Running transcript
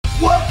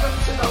Welcome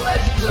to the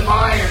Legends of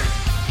Iron.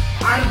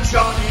 I'm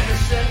John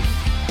Anderson.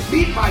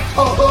 Meet my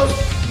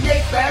co-hosts,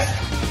 Nick Best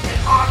and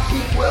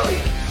Akeem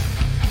Williams.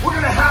 We're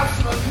going to have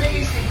some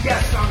amazing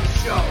guests on the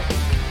show.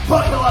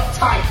 Buckle up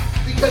tight,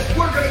 because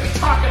we're going to be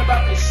talking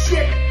about the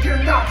shit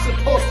you're not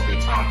supposed to be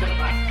talking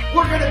about.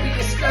 We're going to be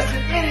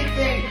discussing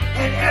anything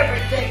and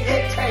everything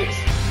it takes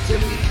to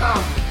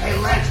become a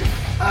Legend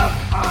of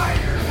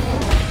Iron.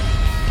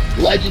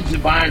 Legends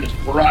of Iron is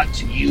brought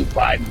to you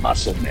by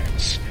Muscle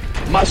Mints.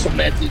 Muscle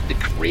Mints is the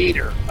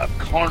creator of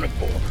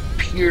Carnivore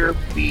Pure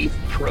Beef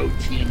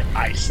Protein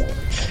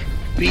Isolates.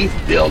 Beef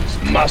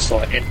builds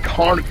muscle, and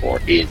Carnivore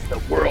is the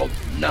world's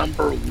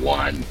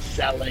 #1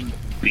 selling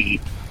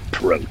beef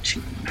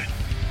protein.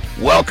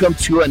 Welcome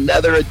to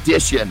another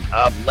edition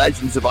of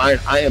Legends of Iron.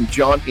 I am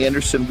John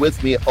Anderson.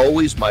 With me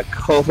always my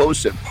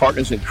co-hosts and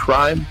partners in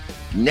crime,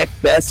 Nick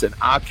Best and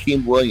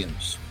Akeem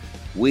Williams.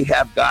 We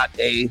have got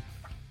a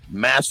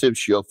massive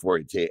show for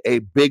you today, a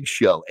big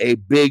show, a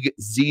Big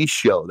Z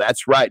show.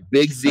 That's right,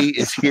 Big Z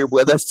is here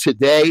with us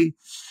today.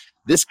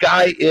 This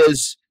guy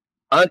is,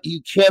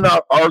 you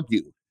cannot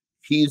argue,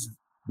 he's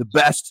the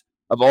best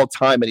of all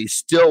time, and he's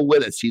still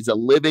with us. He's a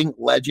living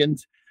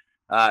legend.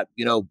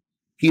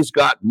 He's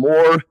got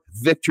more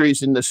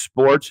victories in the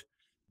sport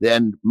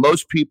than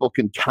most people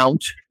can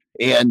count,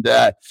 and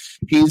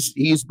he's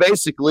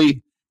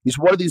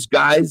one of these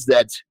guys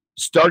that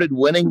started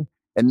winning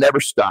and never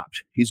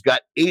stopped. He's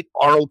got 8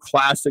 Arnold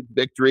Classic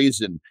victories.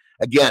 And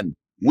again,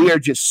 we are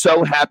just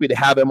so happy to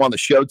have him on the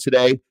show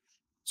today.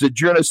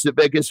 Žydrūnas,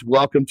 Savickas,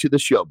 welcome to the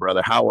show,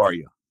 brother. How are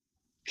you?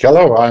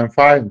 Hello, I'm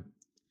fine.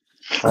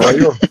 How are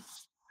you?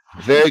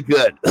 Very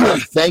good.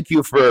 Thank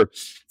you for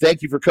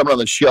coming on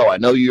the show. I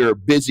know you're a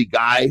busy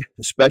guy,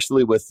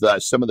 especially with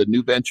some of the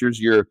new ventures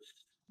you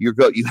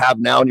have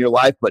now in your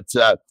life. But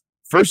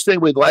first thing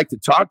we'd like to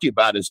talk to you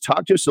about is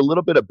talk to us a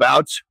little bit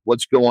about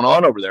what's going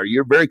on over there.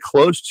 You're very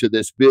close to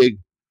this big,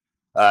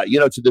 I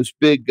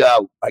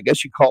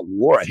guess you call it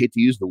war. I hate to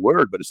use the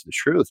word, but it's the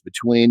truth,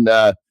 between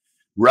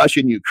Russia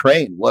and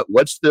Ukraine.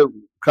 What's the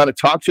kind of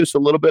talk to us a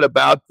little bit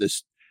about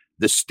this,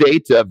 the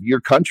state of your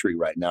country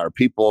right now?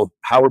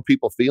 How are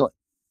people feeling?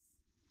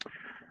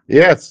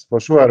 Yes,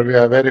 for sure. We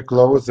are very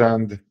close,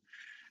 and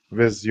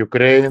with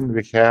Ukraine,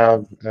 we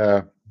have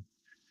a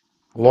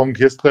long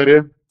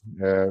history.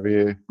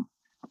 We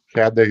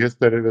had a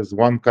history with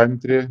one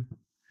country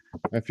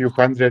a few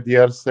hundred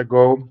years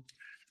ago,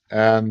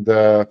 and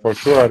for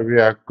sure we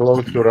are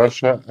close to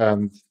Russia,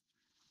 and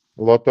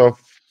a lot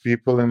of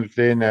people in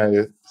Lithuania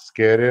is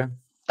scary.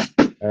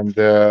 And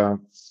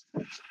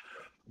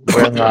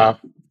when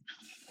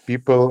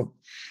people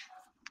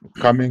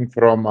coming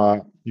from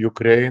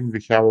Ukraine, we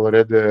have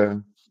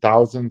already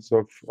thousands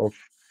of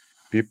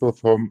people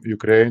from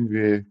Ukraine.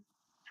 We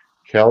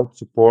help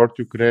support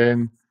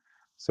Ukraine.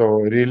 So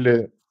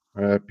really,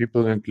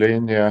 people in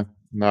Lithuania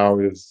now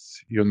is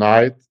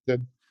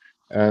united,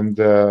 and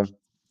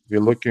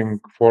we're looking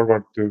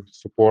forward to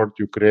support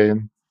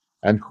Ukraine,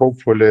 and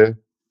hopefully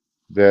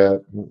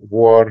the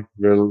war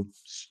will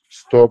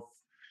stop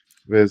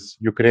with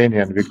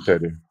Ukrainian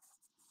victory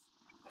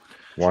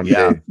one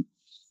day.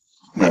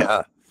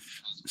 Yeah.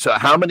 So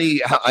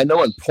I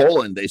know in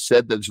Poland, they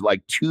said there's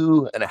like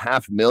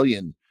 2.5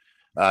 million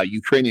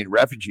Ukrainian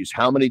refugees.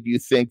 How many do you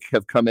think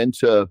have come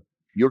into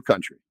your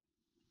country?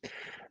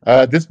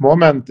 This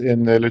moment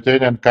in the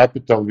Lithuanian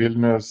capital,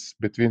 Vilnius,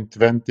 between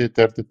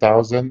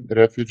 20,000-30,000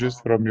 refugees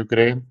from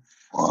Ukraine.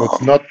 So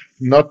it's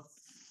not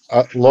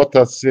a lot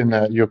as in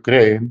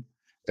Ukraine,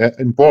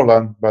 in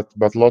Poland, but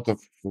lot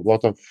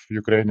of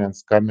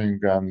Ukrainians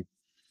coming, and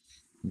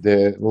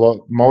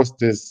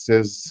most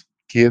is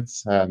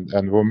kids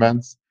and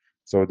women.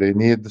 So they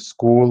need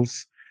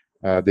schools,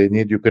 they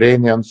need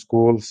Ukrainian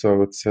schools.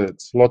 So it's a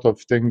lot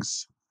of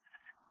things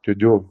to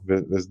do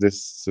with this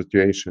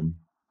situation.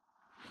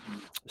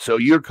 So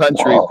your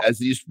country, as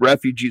these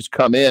refugees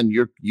come in,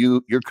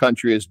 your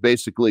country is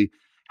basically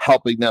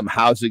helping them,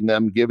 housing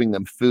them, giving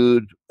them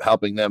food,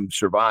 helping them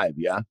survive.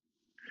 Yeah.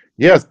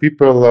 Yes,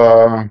 people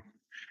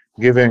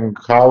giving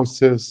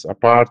houses,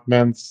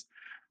 apartments.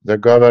 The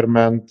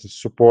government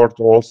support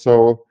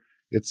also.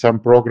 It's some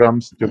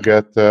programs to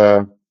get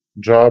a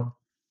job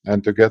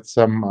and to get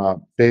some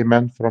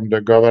payment from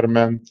the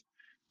government.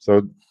 So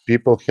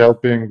people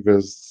helping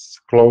with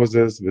clothes,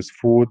 with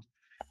food.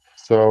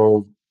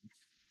 So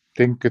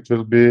think it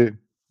will be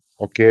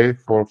okay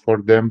for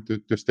them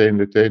to stay in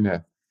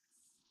Lithuania.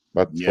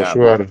 But for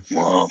sure,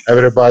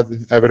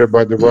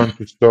 everybody wants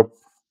to stop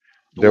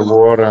the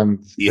war, and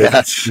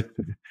yes,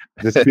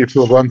 these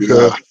people want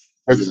to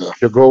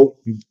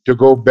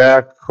go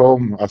back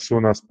home as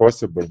soon as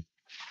possible.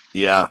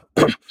 Yeah.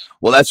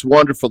 Well, that's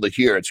wonderful to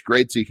hear. It's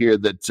great to hear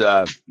that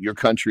your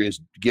country is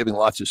giving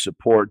lots of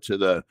support to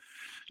the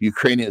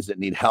Ukrainians that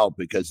need help,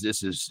 because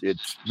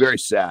it's very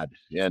sad.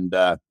 And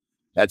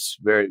that's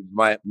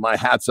my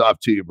hat's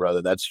off to you,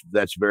 brother.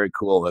 That's very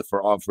cool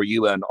for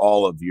you and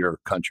all of your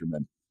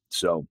countrymen.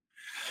 So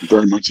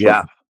very much.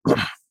 Yeah.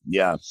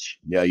 Yeah.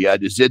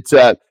 Is it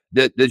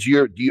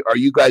Are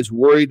you guys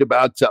worried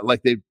about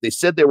like they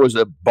said there was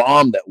a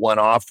bomb that went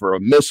off or a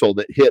missile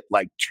that hit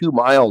like 2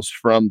 miles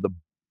from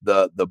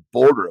the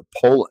border of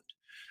Poland?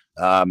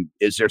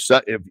 Has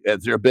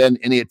there been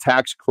any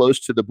attacks close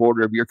to the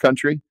border of your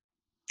country?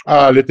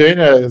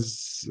 Lithuania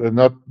is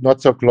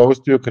not so close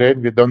to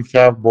Ukraine. We don't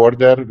have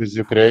border with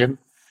Ukraine.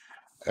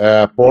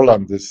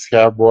 Poland is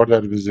have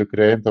border with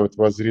Ukraine, so it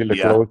was really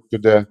close to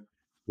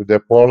the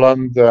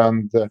Poland,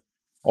 and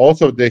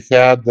also they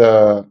had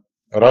a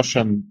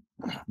Russian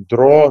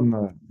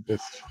drone.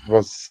 This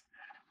was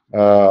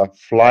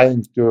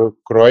flying to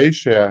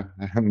Croatia,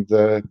 and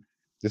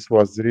this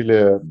was really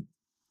a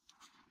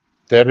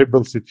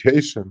terrible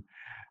situation.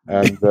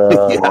 And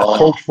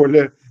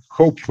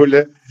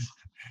hopefully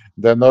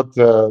they're not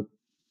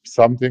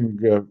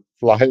something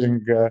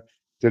flying to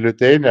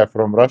Lithuania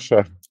from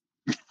Russia.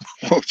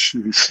 Oh,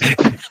 jeez.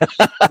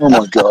 Oh,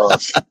 my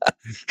gosh.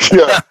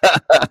 Yeah.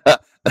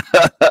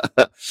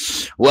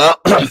 Well,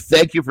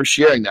 thank you for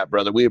sharing that,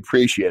 brother. We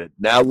appreciate it.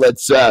 Now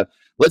let's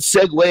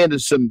segue into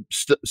some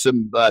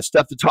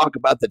stuff to talk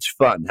about that's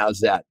fun. How's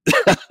that?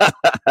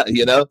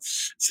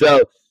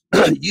 So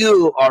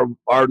you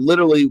are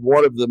literally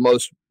one of the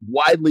most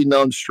widely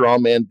known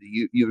strongmen.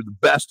 You're the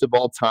best of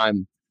all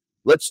time.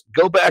 Let's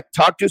go back.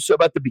 Talk to us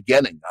about the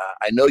beginning.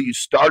 I know you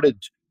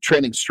started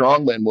training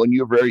strongmen when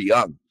you were very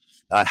young.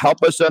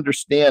 Help us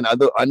understand.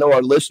 I know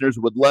our listeners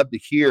would love to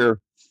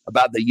hear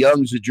about the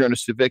young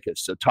Žydrūnas Savickas.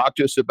 So talk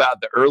to us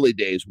about the early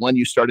days, when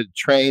you started to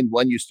train,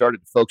 when you started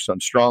to focus on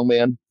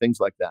strongman, things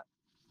like that.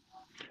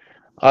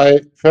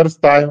 I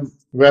first time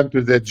went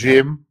to the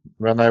gym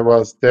when I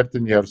was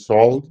 13 years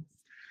old.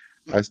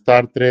 I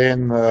started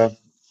training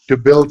to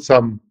build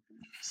some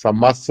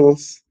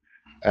muscles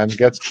and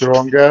get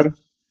stronger.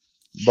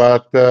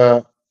 But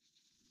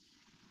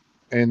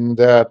in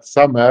that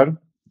summer,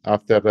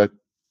 after I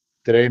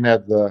trained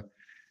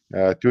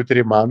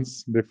 2-3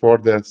 months before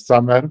the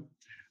summer,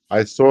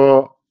 I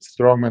saw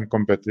strongman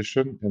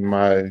competition in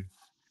my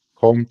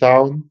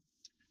hometown,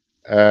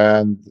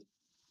 and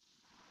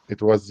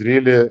it was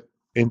really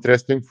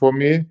interesting for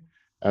me.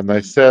 And I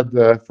said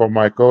for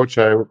my coach,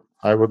 I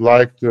would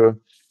like to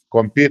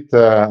compete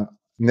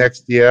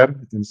next year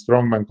in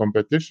strongman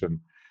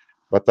competition.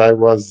 But I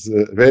was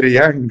very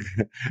young,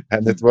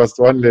 and it was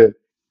only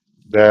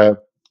the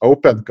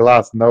open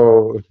class,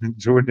 no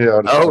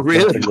junior. Oh,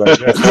 really? Like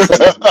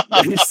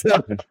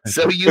that.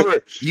 so you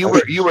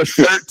were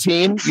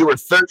 13. You were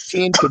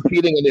 13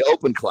 competing in the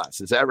open class.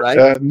 Is that right?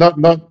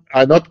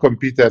 I not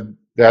competed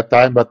that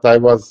time, but I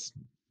was.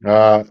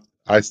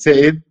 I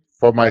said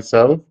for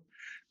myself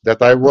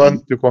that I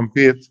want to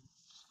compete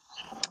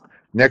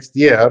next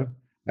year,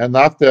 and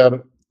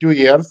after 2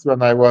 years,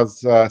 when I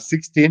was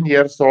 16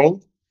 years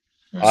old,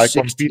 I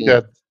 16.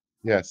 competed.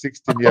 Yeah,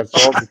 16 years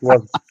old. It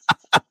was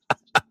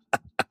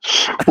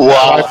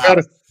Wow.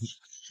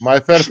 my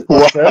first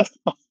contest.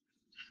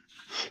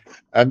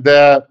 And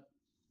the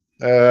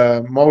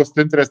most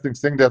interesting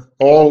thing that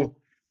all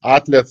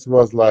athletes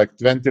was like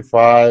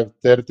 25,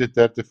 30,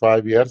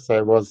 35 years.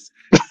 I was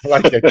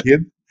like a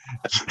kid.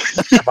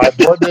 My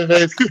body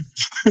weight.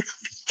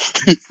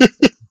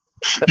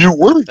 You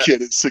were a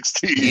kid at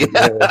 16.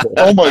 Yeah.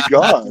 Oh my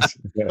gosh.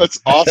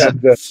 That's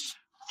awesome.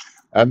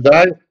 And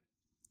I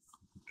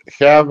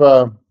have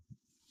a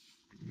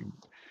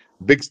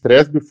big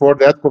stress before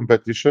that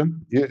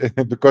competition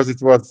because it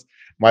was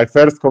my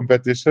first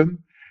competition,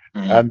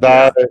 and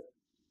I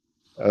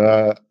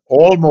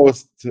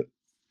almost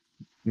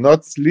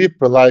not sleep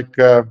like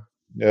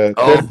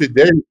 30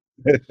 days.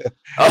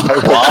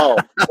 Wow.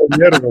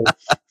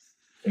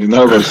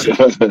 Nervous.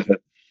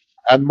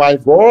 And my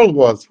goal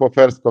was for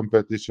first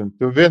competition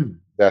to win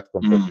that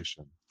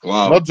competition.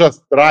 Wow. Not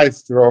just try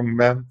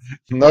strongman,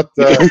 not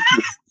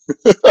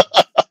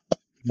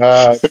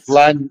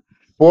climb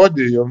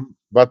podium,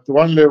 but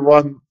only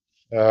one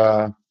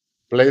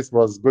place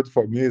was good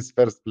for me is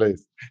first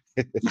place.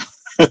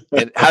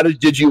 And how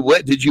did you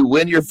win? Did you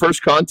win your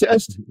first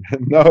contest?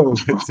 No,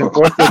 it's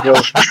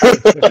impossible.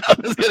 I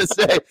was gonna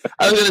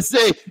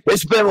say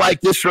it's been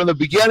like this from the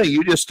beginning.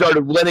 You just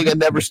started winning and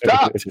never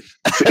stopped.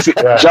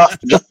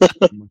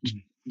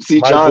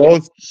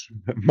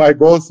 My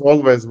goals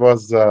always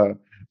was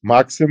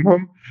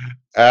maximum,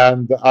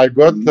 and I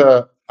got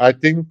I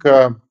think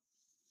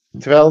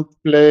 12th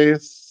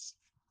place.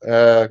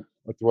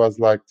 It was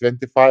like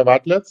 25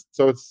 athletes,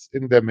 so it's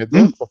in the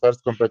middle for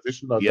first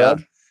competition.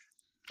 That.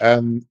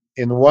 And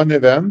in one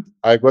event,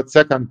 I got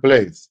second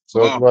place,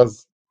 so it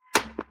was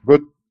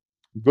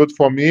good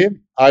for me.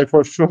 I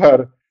for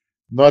sure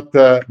not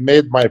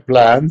made my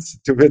plans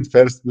to win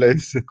first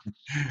place,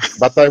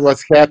 but I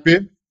was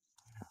happy,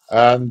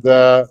 and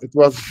it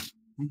was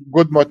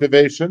good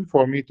motivation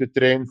for me to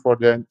train for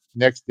the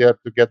next year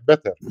to get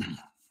better.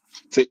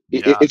 So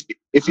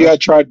if you had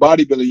tried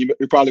bodybuilding,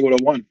 you probably would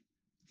have won.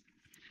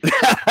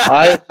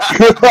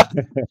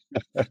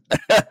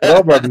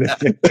 Probably.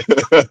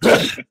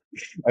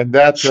 And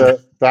that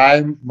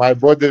time my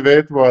body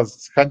weight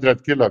was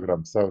 100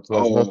 kilograms, so it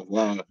was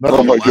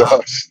not my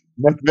gosh,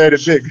 not very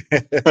big.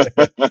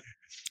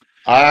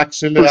 I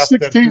actually For after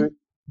 16,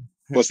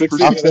 For 16, for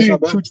that's 16,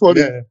 not bad. 220,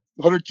 yeah,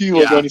 100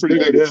 kilos. Yeah. That's pretty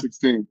big Yeah. at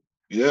 16.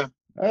 Yeah.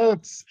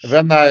 it's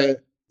when I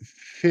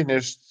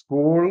finished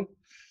school.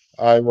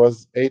 I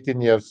was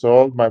 18 years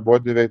old. My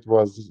body weight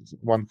was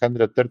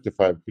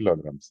 135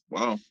 kilograms.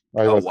 Wow.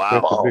 I Oh, was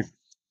wow. pretty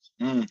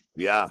big. Mm.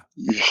 Yeah.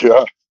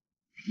 Yeah.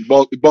 You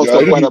bulked Yeah, I up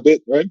quite didn't, a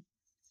bit, right?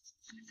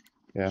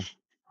 Yeah.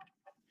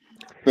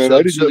 man, I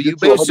didn't So even you get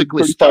to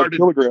basically 135 started.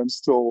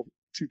 kilograms till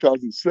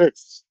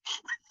 2006.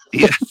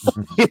 Yeah.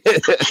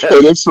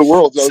 Against the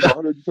world, I was So,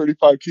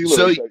 135 kilos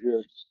so, that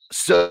year.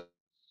 so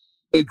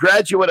you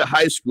graduate of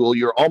high school.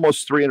 You're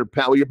almost 300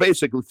 pounds. Well, you're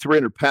basically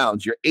 300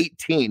 pounds. You're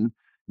 18.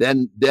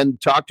 Then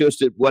talk to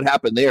us at what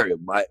happened there.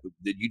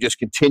 Did you just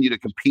continue to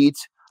compete?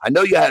 I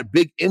know you had a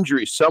big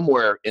injury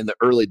somewhere in the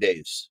early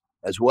days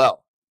as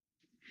well.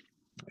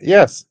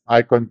 Yes,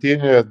 I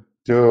continued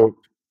to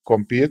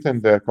compete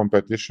in the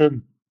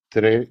competition,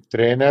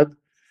 trained,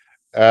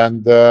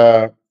 and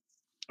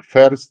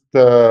first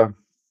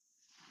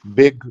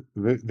big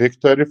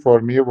victory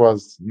for me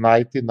was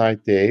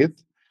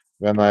 1998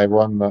 when I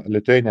won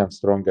Lithuanian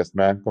Strongest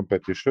Man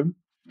competition.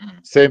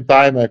 Same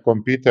time I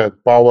competed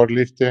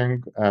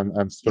powerlifting and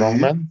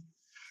strongman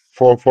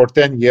for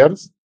 10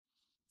 years.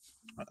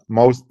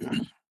 Most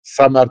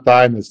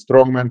summertime is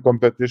strongman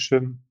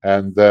competition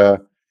and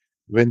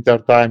winter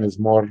time is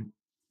more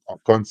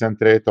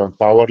concentrate on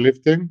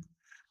powerlifting.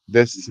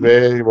 This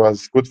way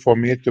was good for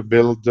me to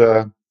build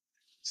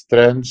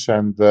strength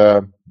and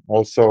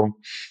also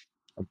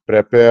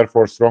prepare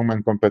for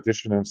strongman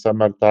competition in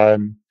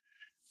summertime.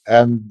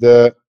 And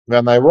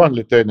when I won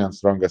Lithuanian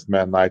Strongest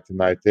Man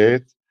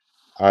 1998,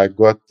 I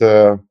got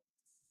a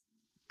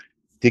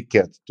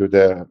ticket to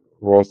the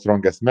World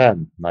Strongest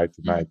Man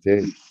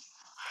 1998.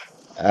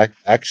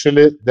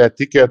 Actually, the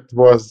ticket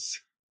was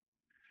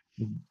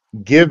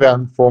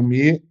given for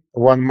me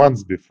 1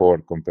 month before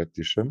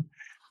competition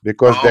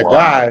because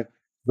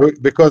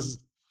because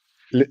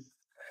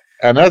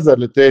another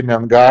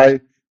Lithuanian guy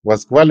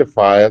was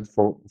qualified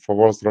for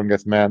World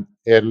Strongest Man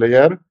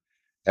earlier,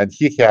 and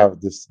he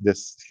had this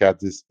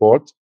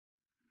sport,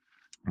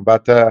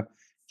 but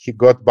he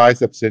got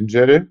biceps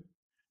injury,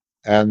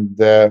 and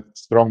the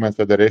Strongman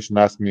Federation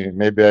asked me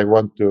maybe I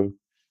want to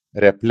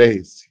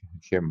replace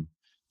him.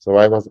 So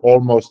I was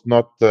almost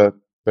not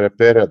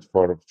prepared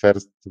for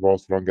first World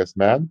Strongest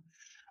Man.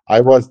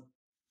 I was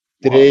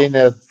trained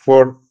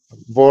for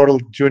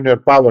World Junior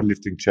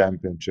Powerlifting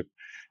Championship,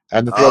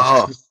 and it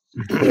was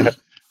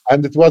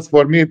and it was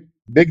for me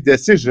big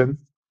decision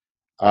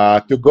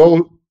to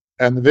go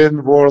and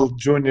win World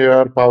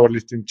Junior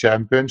Powerlifting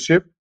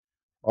Championship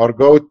or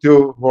go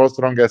to World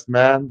Strongest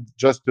Man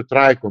just to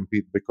try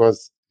compete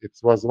because it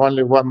was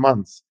only 1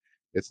 month.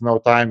 It's no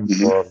time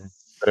for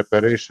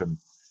preparation.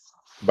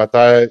 But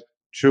I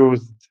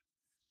choose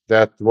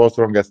that World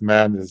Strongest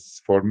Man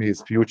is for me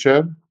is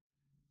future,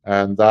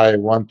 and I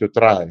want to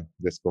try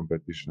this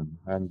competition.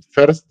 And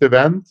first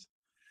event,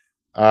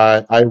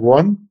 I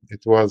won.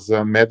 It was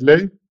a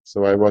medley,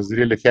 so I was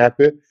really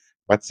happy.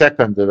 But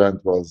second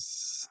event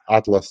was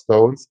Atlas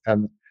Stones,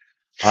 and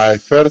I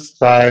first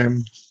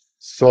time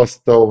saw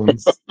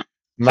Stones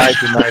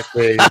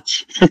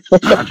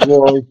 1998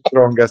 World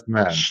Strongest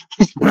Man.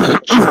 Oh,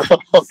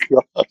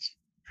 God.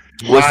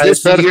 Was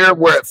this the year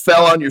where it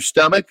fell on your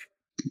stomach?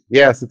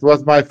 Yes, it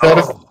was my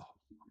first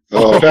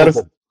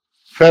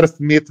first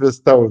meet with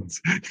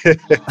Stones.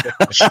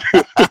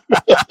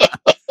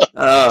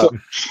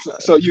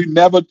 So you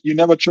never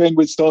trained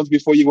with Stones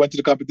before you went to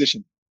the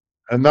competition?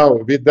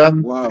 No, we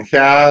don't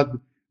had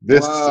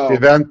this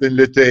event in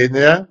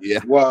Lithuania.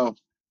 Yeah. Wow.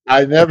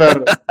 I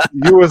never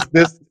used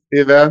this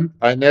event.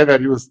 I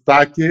never used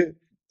Taki,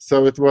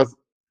 so it was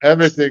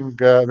everything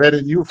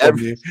very new for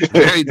me.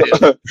 Very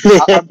new.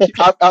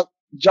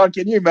 John,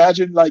 can you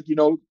imagine, like,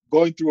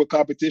 going through a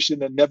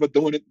competition and never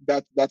doing it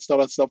that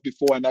style of stuff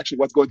before, and actually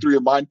what's going through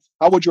your mind?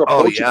 How would you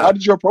approach it? How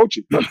did you approach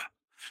it?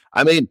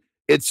 I mean,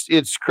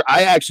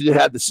 I actually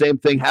had the same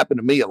thing happen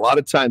to me a lot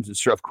of times.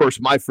 Of course,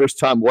 my first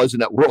time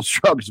wasn't at World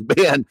Strongest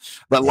Man,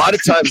 but a lot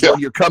of times when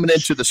you're coming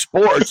into the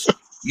sports,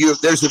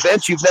 there's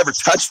events you've never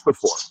touched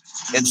before,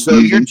 and so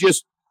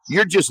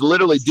you're just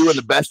literally doing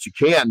the best you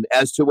can.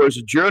 As to where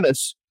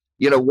Žydrūnas,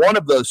 one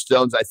of those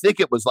stones, I think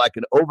it was like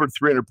an over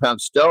 300-pound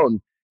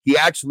stone. He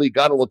actually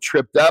got a little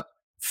tripped up,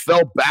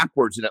 fell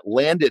backwards, and it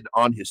landed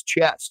on his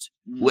chest.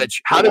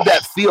 Which, how did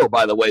that feel,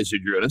 by the way,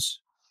 Žydrūnas?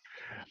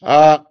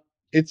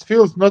 It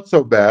feels not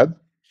so bad.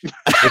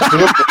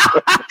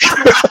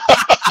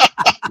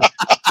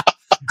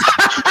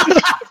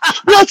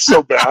 Not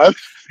so bad.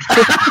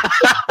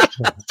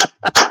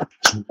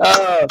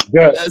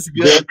 That's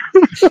good.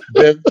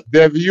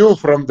 The view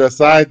from the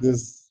side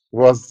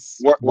was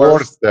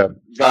worse than,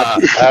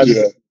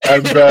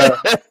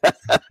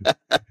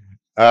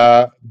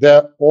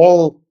 the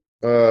all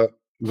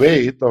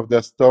weight of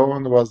the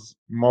stone was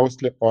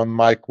mostly on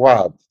my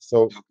quad.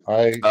 So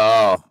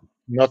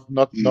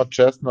not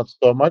chest, not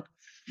stomach,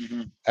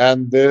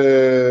 and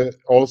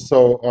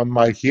also on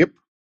my hip.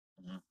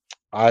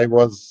 I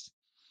was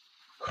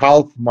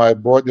half my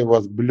body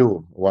was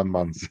blue 1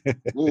 month.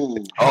 Ooh.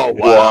 Oh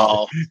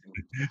wow!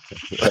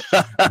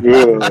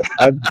 Yeah.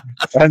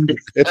 and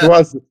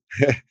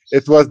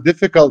it was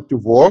difficult to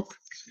walk.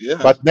 Yeah.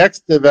 But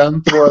next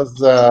event was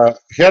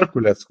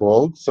Hercules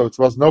hold, so it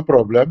was no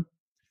problem.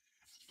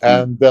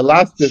 And the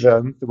last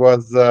event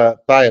was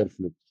tire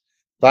flip.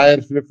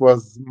 Tire flip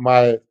was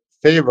my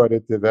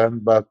favorite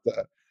event, but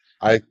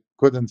I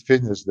couldn't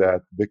finish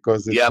that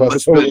because it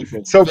was must have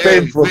been so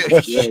very, painful.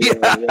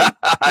 Yeah.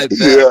 I bet.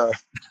 Yeah.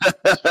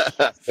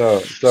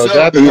 So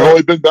that And you've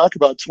only been back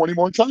about 20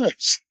 more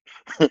times.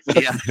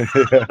 Yeah.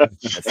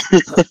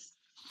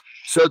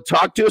 So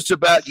talk to us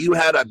about, you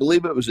had, I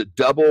believe it was a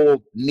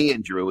double knee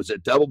injury. Was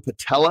it double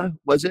patella?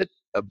 Was it?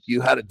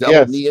 You had a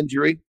double knee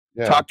injury?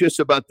 Yeah. Talk to us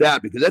about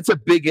that, because that's a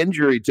big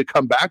injury to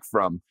come back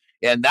from.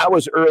 And that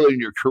was early in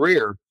your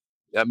career.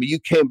 I mean, you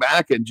came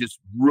back and just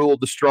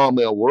ruled the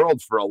strongman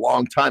world for a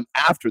long time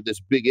after this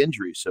big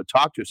injury. So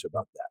talk to us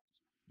about that.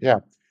 Yeah.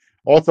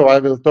 Also, I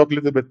will talk a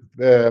little bit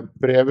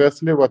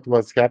previously what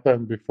was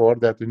happened before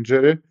that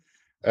injury.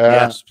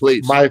 Yes,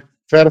 please. My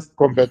first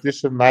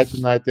competition,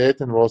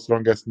 1998, in World's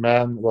Strongest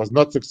Man, was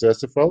not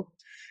successful.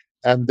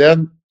 And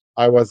then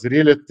I was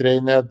really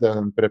trained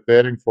and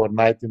preparing for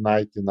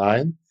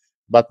 1999,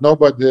 but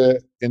nobody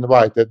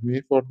invited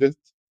me for this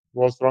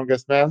World's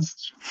Strongest Man.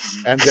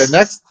 And the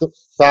next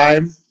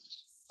time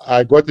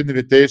I got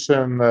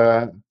invitation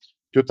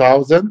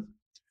 2000,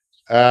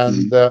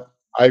 and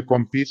I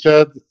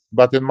competed,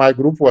 but in my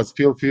group was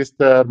Phil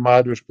Pfister,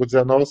 Mariusz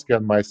Pudzianowski,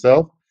 and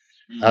myself.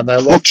 And I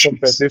lost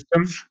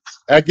competition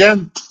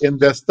again in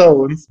the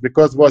stones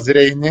because it was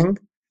raining.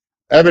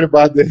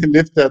 Everybody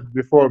lifted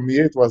before me.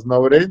 It was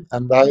no rain,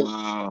 and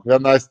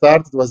when I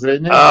started, it was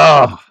raining.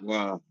 Oh,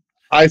 wow!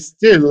 I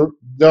still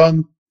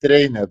don't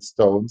train at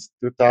stones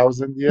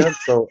 2000 years,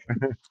 so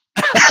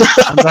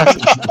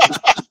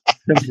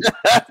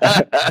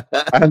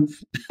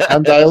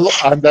and I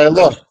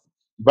lost.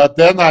 But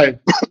then I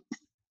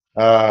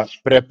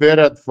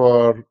prepared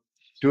for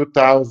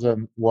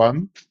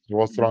 2001,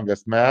 World's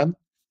Strongest Man.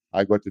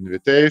 I got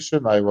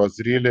invitation. I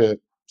was really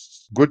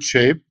good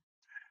shape.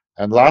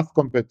 And last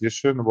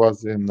competition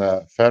was in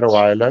Faroe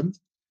Island,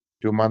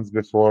 2 months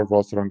before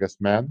World's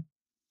Strongest Man.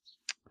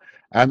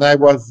 And I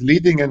was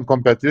leading in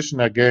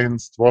competition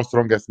against World's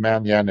Strongest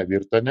Man, Janne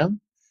Virtanen.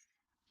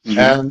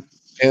 And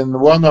in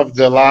one of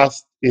the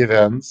last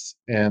events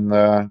in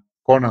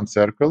Conan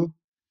Circle,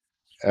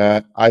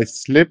 I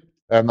slipped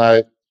and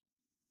I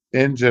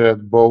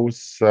injured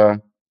both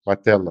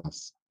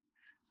patellas.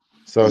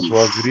 So it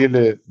was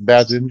really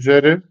bad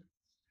injury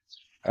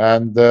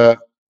and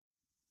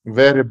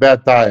very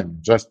bad time,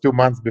 just 2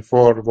 months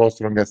before World's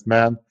Strongest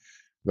Man,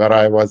 where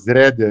I was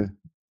ready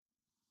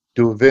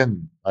to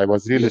win. I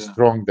was really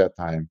strong that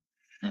time.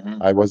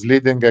 I was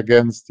leading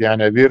against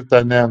Janne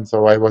Virtanen,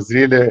 so I was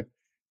really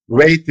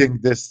waiting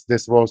this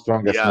World's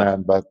Strongest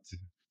Man, but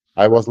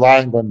I was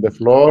lying on the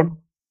floor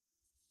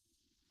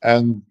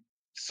and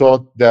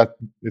thought that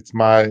it's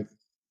my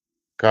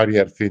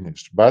career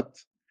finished.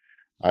 But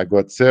I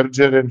got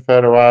surgery in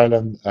Faroe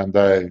Island, and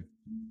I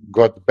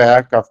got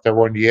back after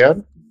 1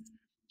 year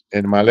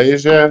in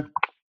Malaysia,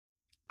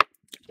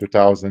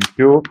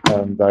 2002,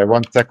 and I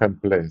won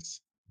second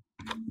place.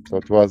 So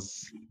it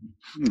was,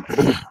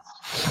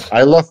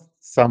 I lost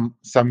some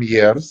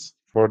years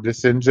for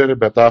this injury,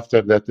 but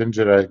after that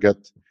injury, I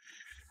got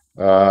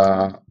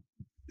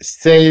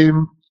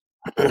same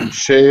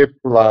shape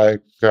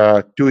like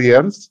 2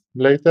 years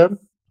later.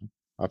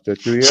 After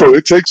 2 years. So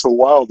it takes a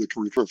while to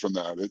recover from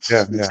that.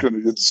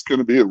 It's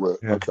gonna be a while.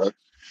 Okay.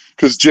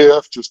 Because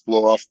JF just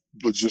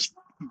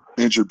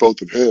injured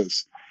both of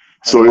his.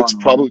 So it's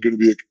probably going to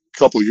be a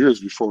couple of years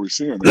before we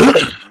see him.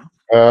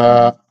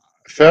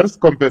 First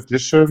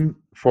competition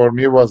for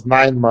me was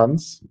 9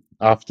 months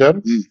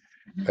after.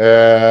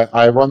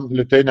 I won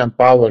Lieutenant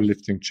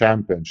Powerlifting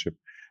Championship,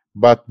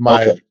 but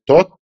my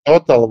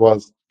total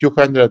was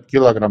 200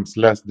 kilograms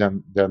less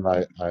than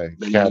I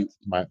had.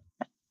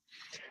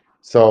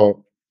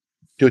 So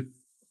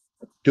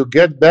to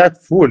get back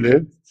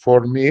fully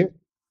for me,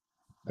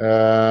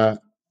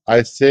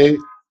 I say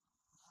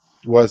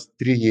it was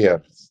 3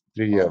 years.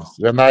 3 years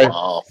when I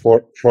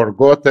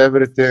forgot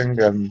everything,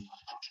 and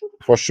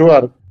for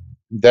sure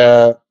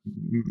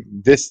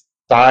this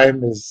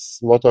time is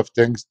a lot of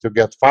things to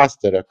get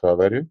faster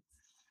recovery.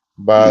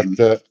 But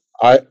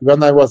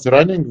when I was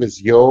running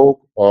with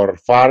yoke or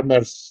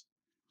farmers,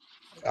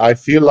 I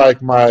feel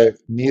like my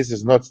knees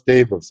is not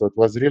stable. So it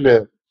was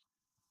really,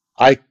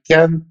 I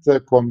can't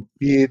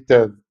compete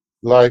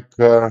like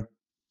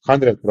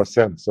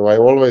 100%. So I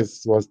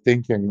always was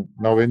thinking,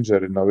 no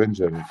injury.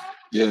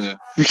 Yeah.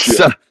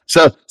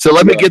 So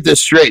let me get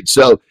this straight.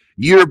 So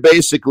you're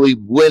basically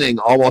winning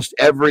almost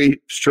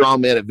every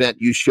strongman event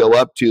you show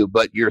up to,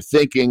 but you're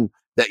thinking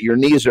that your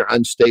knees are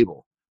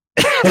unstable.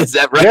 Is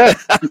that right?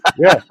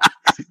 Yeah.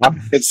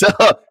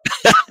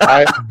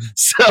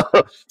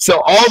 So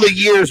all the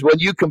years when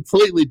you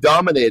completely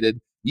dominated,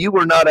 you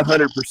were not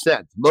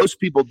 100%. Most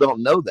people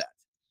don't know that.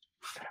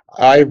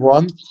 I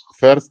won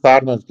first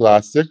Arnold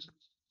Classic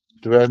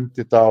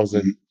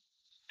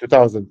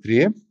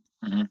 2003.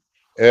 Mhm.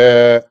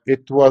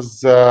 It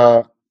was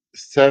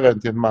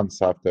 17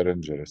 months after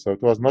injury, so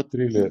it was not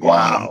really.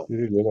 Wow. Not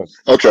really long.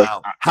 Okay.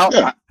 Wow.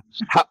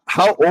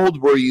 How old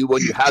were you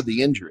when you had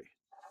the injury?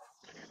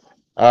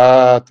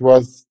 It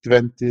was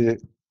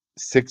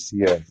 26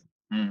 years.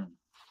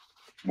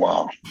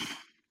 Wow.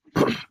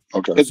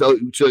 Okay. So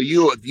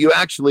you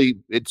actually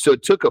it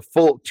took a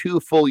full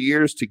 2 full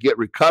years to get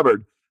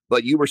recovered,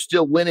 but you were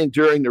still winning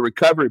during the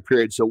recovery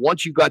period. So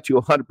once you got to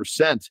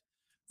 100%,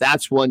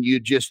 that's when you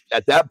just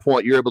at that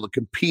point you're able to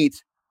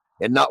compete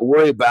and not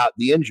worry about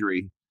the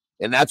injury.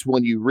 And that's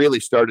when you really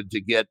started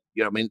to get,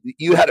 I mean,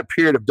 you had a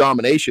period of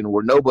domination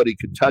where nobody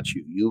could touch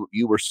you.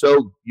 You're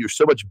so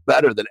much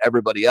better than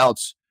everybody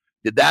else.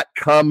 Did that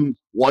come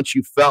once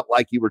you felt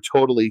like you were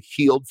totally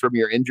healed from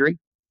your injury?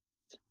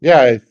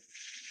 Yeah, I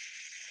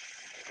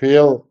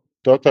feel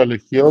totally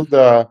healed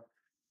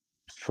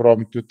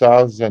from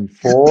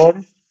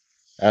 2004,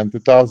 and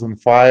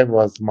 2005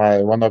 was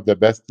one of the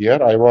best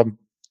year. I won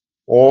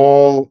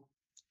all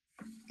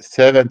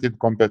 17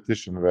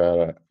 competition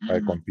where I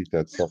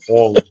competed. So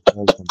all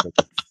competitions.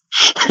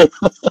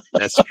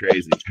 That's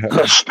crazy.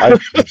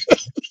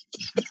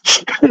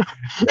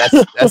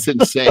 That's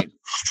insane.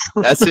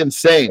 That's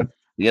insane.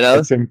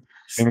 It's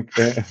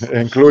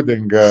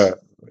including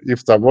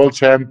IFTA World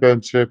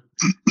Championship,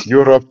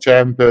 Europe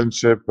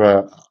Championship,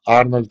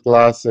 Arnold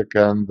Classic,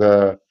 and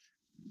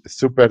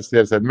Super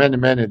Series, and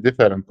many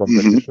different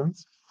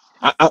competitions.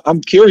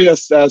 I'm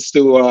curious as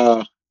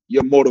to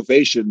your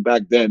motivation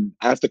back then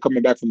after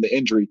coming back from the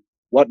injury.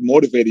 What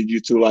motivated you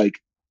to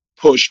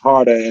push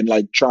harder and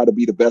try to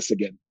be the best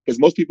again? Because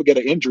most people get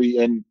an injury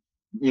and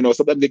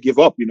sometimes they give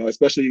up.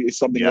 Especially if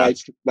something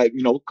like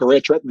career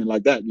threatening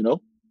like that.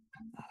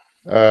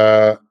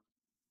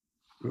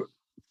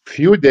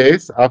 Few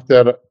days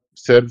after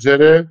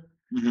surgery,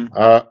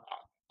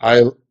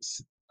 I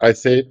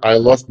say I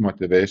lost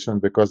motivation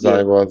because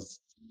I was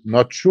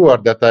not sure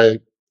that I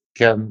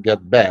can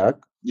get back.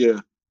 Yeah.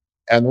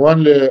 And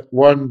only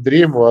one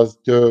dream was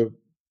to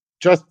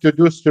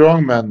do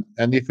strongman,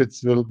 and if it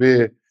will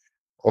be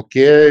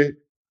okay,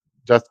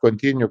 just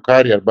continue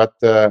career. But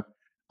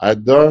I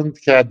don't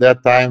have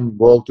that time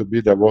goal to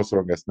be the world's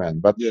strongest man.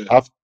 But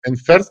in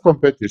first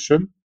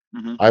competition,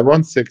 I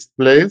won 6th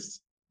place.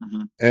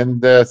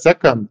 And the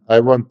second, I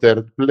won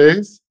 3rd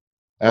place.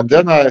 And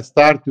then I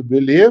start to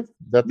believe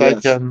that I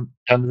can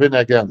win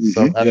again.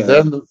 So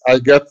then I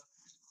get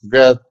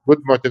good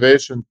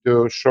motivation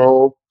to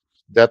show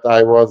that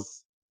I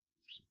was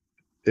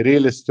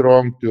really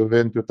strong to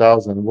win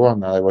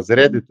 2001. I was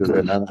ready to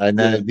win, and I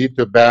need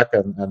to back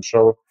and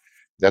show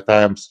that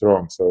I am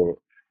strong. So,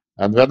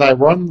 and when I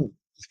won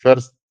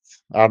first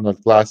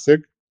Arnold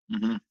Classic,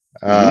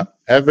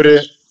 every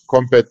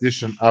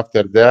competition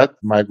after that,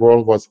 my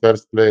goal was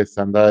 1st place,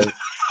 and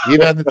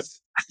even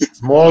it's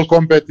small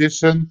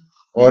competition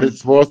or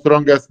it's world's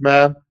strongest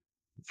man,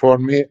 for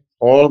me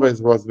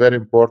always was very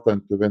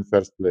important to win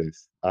 1st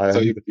place. So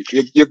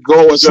your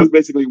goal was just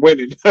basically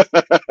winning.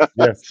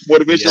 Yes.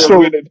 Motivation was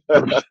winning.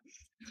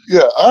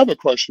 Yeah, I have a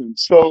question.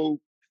 So,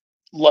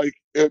 like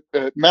at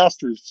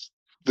Masters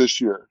this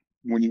year,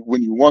 when you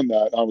won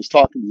that, I was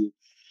talking to you,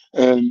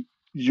 and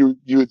you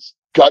had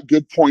got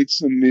good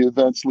points in the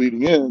events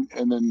leading in,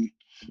 and then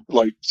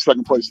like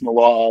 2nd place in the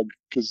log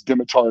because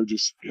Dimitar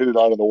just hit it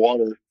out of the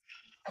water.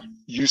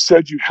 You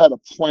said you had a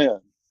plan.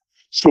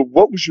 So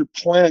what was your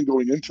plan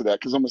going into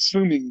that? Because I'm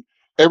assuming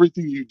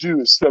everything you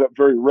do is set up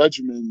very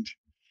regimented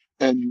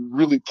and you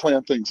really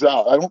plan things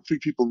out. I don't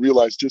think people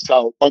realize just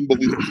how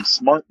unbelievably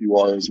smart you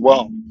are as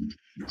well.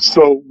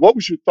 So what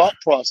was your thought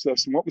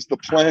process and what was the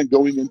plan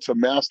going into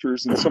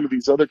Masters and some of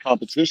these other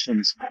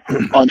competitions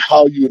on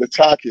how you would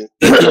attack it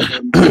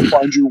and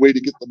find your way to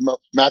get the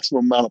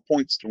maximum amount of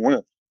points to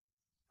win?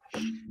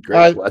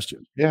 Great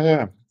question.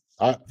 Yeah.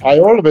 I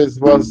always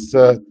was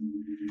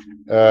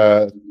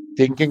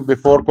thinking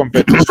before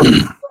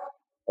competition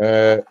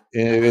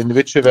in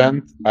which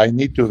event I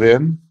need to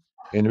win,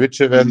 in which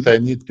event I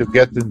need to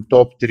get in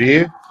top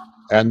 3,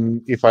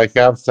 and if I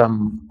have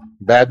some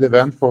bad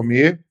event for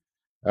me,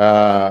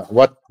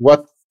 what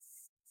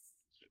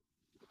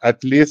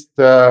at least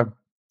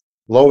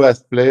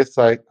lowest place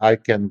I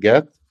can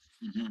get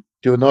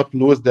to not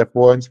lose the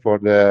points for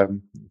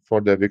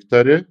the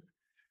victory.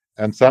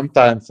 And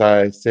sometimes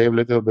I save a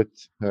little bit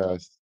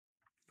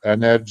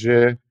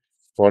energy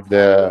for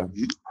the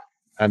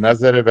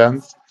another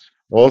events.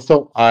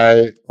 Also,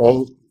 I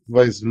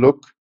always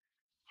look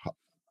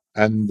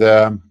and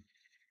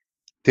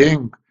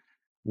think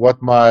what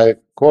my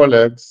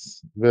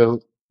colleagues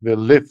will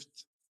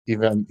lift,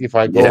 even if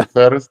I go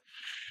first.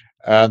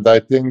 And I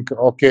think,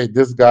 okay,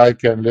 this guy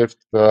can lift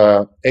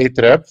 8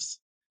 reps,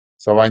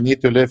 so I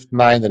need to lift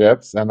 9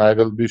 reps, and I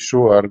will be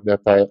sure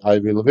that I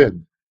will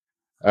win.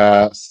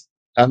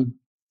 And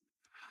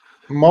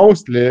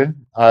mostly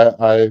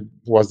I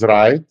was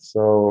right,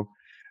 so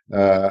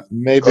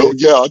maybe. Oh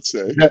yeah, I'd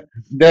say.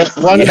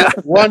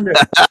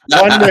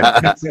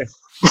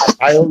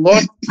 I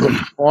lost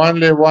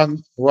only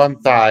one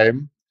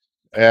time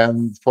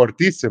and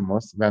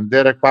Fortissimus, when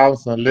Derek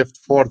Poundstone lift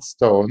 4th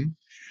stone,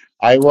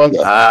 my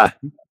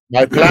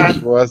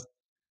plan was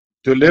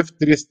to lift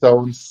 3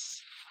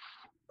 stones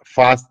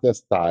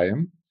fastest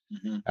time,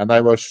 and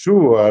I was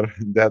sure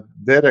that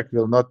Derek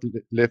will not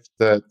lift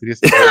 3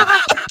 stones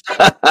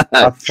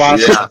as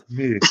fast as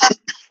me.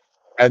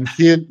 And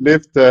he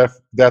lifted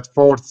that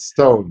 4th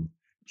stone.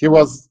 He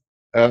was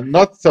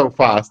not so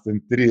fast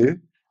in 3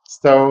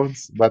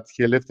 stones, but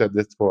he lifted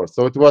this 4.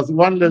 So it was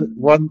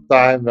one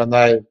time when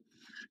I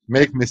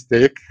make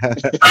mistake.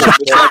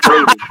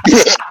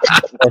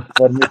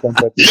 For me,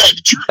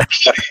 competition.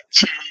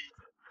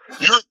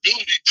 Your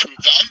ability to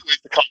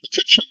evaluate the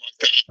competition like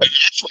that and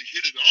actually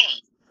hit it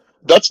on.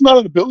 That's not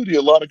an ability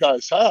a lot of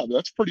guys have.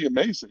 That's pretty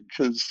amazing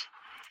because,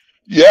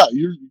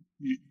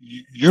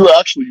 you're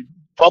actually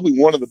probably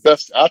one of the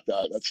best at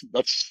that.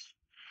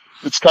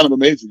 It's kind of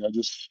amazing.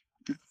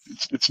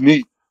 It's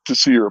neat to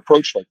see your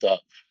approach like that.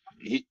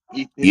 He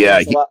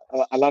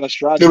a lot of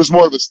strategy. It was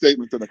more of a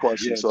statement than a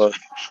question. Sorry.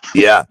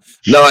 Yeah.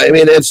 No, I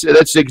mean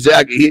that's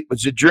exactly.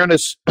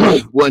 Žydrūnas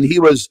when he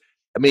was.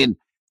 I mean,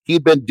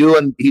 he'd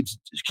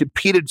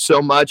competed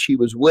so much. He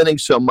was winning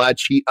so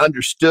much. He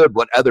understood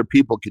what other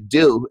people could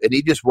do, and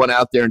he just went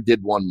out there and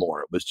did one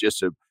more. It was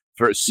just a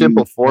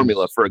simple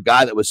formula for a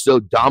guy that was so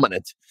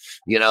dominant.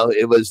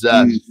 It was.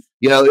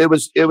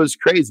 It was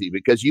crazy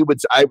because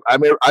I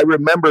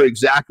remember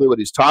exactly what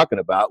he's talking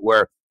about.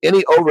 Where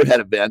any overhead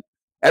event,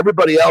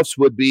 everybody else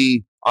would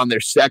be on their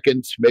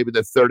second, maybe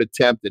their third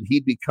attempt, and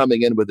he'd be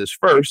coming in with his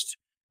first,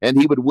 and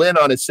he would win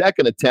on his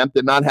second attempt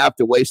and not have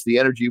to waste the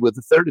energy with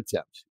the third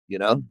attempt.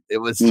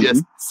 It was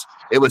just,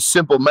 it was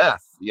simple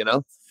math.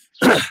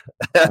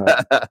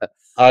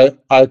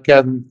 I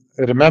can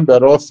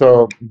remember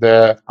also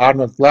the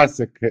Arnold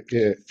Classic,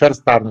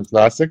 first Arnold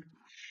Classic.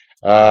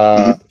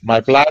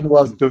 My plan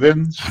was to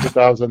win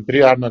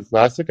 2003 Arnold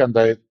Classic, and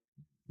I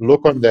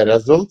look on the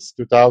results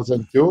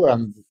 2002,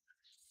 and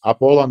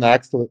Apollo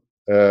Axel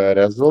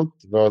result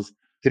was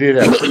 3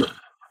 reps.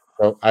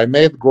 So I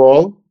made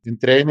goal in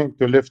training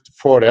to lift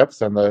 4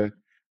 reps, and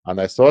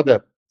I saw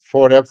that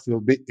 4 reps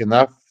will be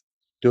enough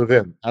to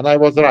win, and I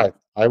was right.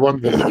 I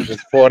won with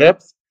 4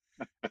 reps,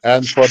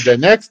 and for the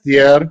next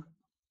year,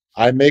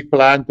 I make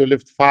plan to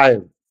lift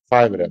 5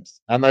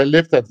 reps, and I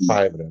lifted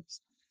 5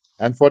 reps,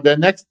 and for the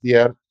next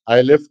year,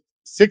 I lift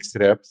 6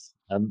 reps,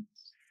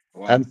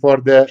 and for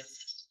the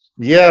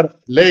year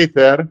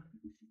later,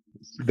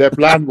 the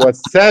plan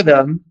was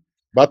 7,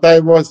 but I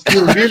was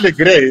feel really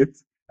great,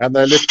 and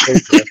I lift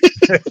 8 reps.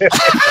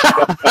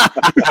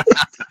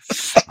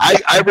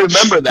 I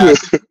remember that.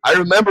 I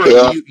remember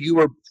you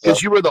were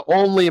because you were the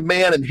only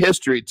man in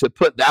history to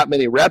put that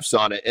many reps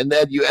on it, and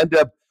then you end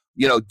up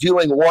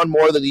doing one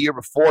more than the year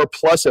before,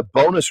 plus a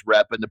bonus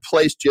rep, and the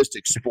place just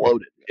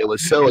exploded. It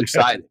was so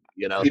exciting.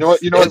 You know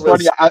what's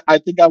funny? I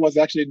think I was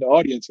actually in the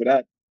audience for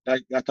that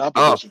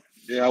competition.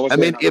 Yeah, I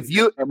mean, if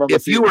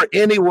you were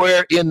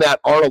anywhere in that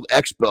Arnold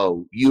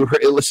Expo,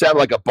 it sounded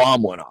like a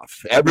bomb went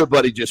off.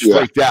 Everybody just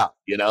freaked out.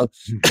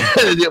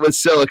 It was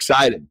so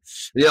exciting.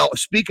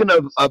 Speaking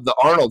of the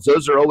Arnolds,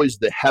 those are always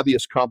the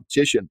heaviest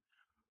competition.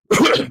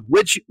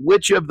 Which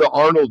of the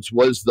Arnolds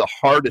was the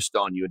hardest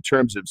on you in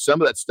terms of some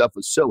of that stuff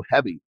was so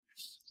heavy?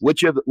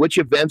 Which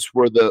events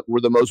were the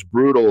most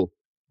brutal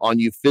on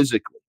you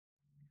physically?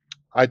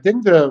 I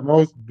think the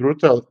most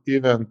brutal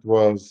event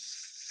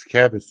was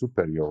heavy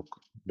super yoke,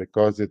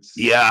 because it's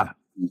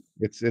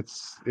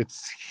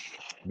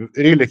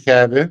really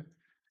heavy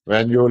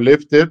when you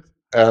lift it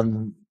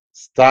and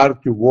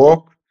start to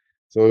walk,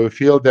 so you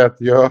feel that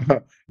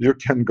you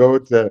can go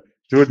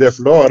through the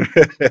floor.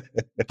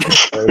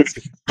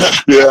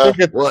 I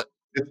think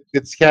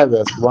it's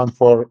heaviest one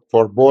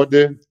for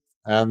body.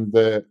 And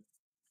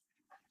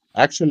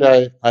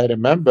actually I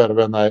remember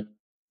when I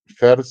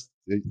first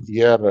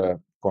year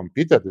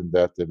competed in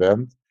that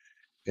event.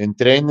 In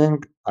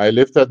training, I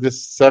lifted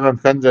this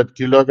 700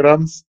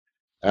 kilograms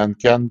and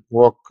can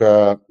walk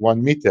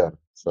 1 meter.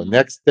 So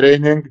next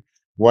training,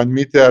 1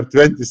 meter,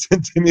 20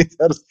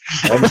 centimeters.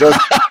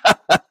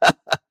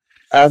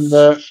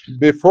 And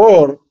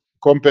before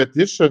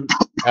competition,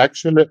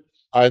 actually,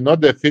 I know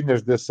they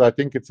finished this. I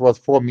think it was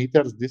 4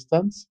 meters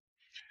distance.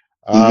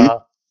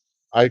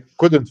 I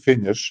couldn't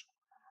finish.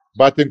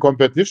 But in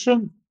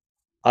competition,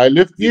 I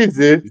lift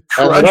easy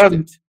and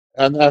run.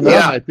 And run,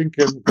 I think,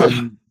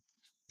 in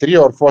 3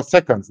 or 4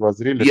 seconds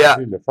was really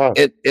fast.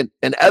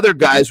 And other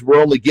guys were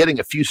only getting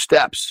a few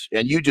steps,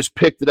 and you just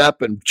picked it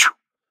up and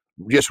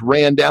just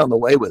ran down the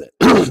way with it.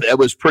 That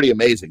was pretty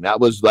amazing. That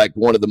was like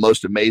one of the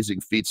most amazing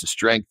feats of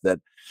strength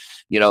that,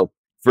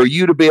 for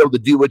you to be able to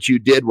do what you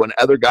did when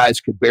other guys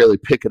could barely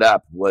pick it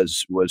up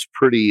was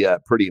pretty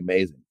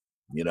amazing.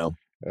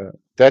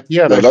 That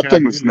year, that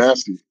thing was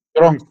nasty.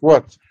 Strong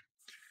squat.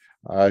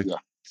 I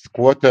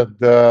squatted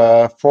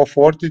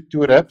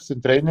 442 reps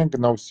in training,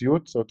 no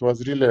suit, so it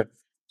was really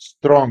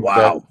strong.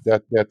 Wow.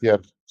 That year,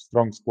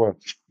 strong squat.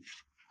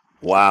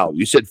 Wow,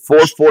 you said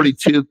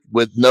 442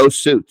 with no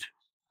suit.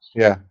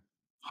 Yeah.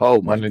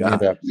 Oh my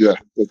God. Yeah,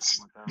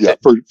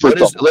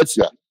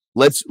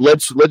 Let's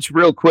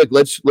real quick.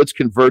 Let's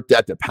convert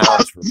that to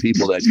pounds for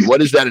people.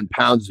 What is that in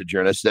pounds,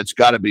 Žydrūnas? That's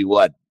got to be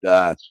what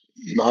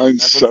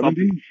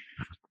 970.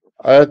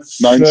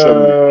 It's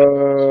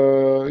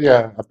 970.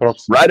 Yeah,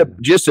 approximately.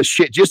 Right,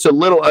 just a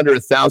little under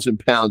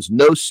 1,000 pounds.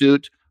 No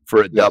suit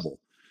for a double.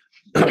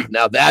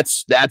 Now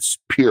that's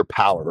pure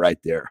power right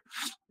there.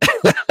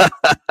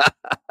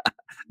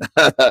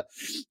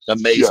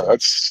 Amazing. Yeah,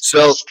 that's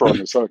so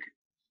strong as heck.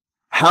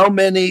 How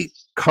many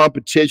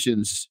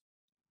competitions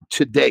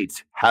to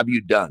date have you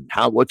done?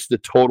 What's the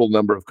total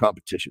number of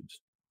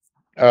competitions?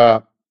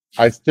 I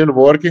still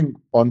working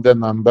on the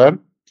number,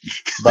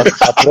 but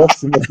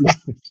approximately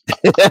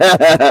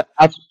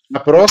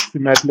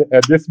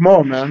at this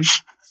moment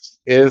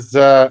is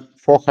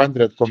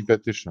 400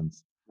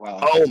 competitions. Wow!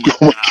 Oh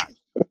my God!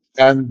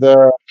 And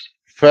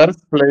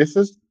first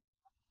places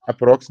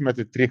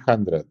approximately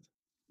 300.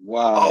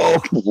 Wow!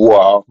 Oh,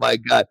 wow! My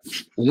God!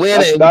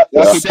 Winning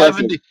that's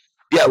 70.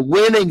 Yeah,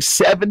 winning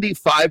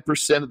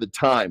 75% of the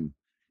time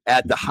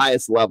at the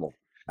highest level.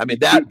 I mean,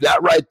 that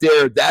right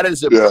there, that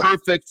is a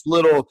perfect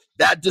little,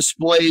 that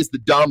displays the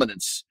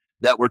dominance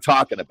that we're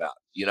talking about,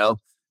 Well,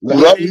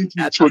 that leads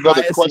me to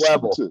another question,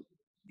 level. Too.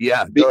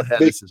 Yeah, go ahead.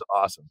 This is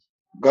awesome.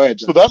 Go ahead,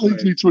 John. So that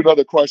leads me to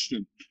another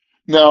question.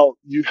 Now,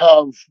 you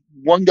have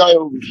one guy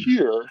over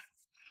here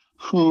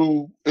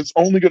who is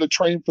only going to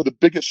train for the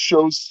biggest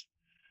shows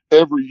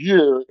every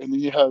year, and then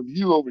you have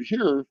you over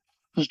here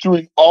who's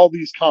doing all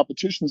these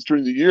competitions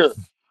during the year.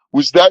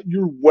 Was that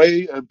your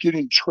way of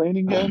getting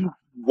training in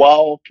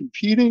while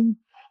competing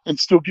and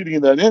still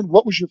getting that in?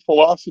 What was your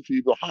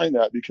philosophy behind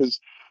that? Because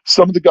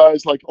some of the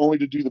guys like only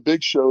to do the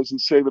big shows and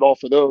save it all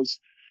for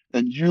those,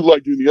 and you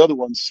like doing the other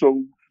ones.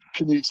 So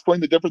can you explain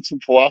the difference in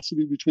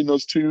philosophy between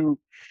those two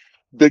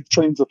big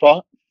trains of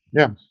thought?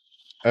 Yeah.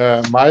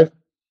 My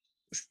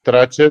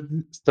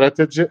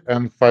strategy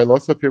and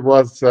philosophy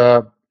was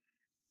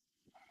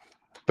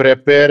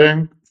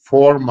preparing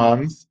 4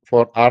 months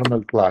for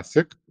Arnold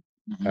Classic,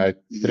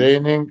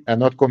 training and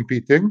not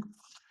competing.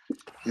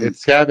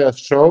 It's have a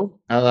show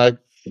and I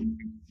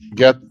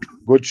get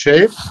good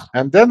shape,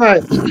 and then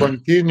I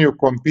continue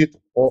compete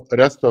all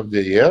rest of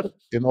the year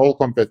in all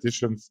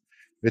competitions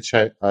which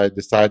I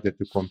decided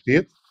to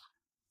compete.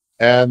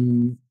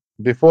 And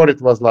before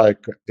it was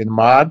like in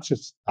March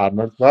it's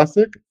Arnold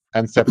Classic,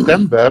 and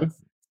September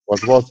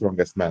was World's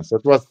Strongest Man. So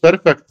it was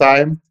perfect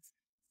time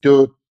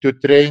to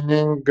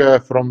training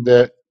from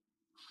the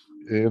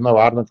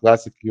Arnold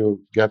Classic. You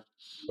get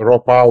raw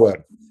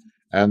power,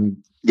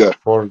 and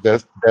for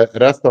the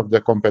rest of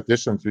the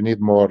competitions you need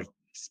more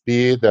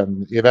speed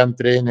and event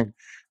training.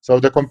 So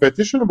the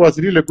competition was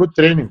really good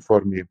training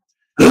for me.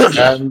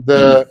 And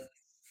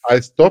I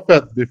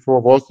stopped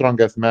before World's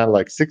Strongest Man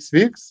like 6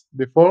 weeks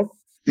before,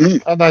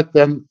 and I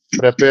then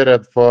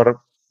prepared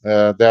for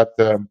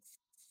that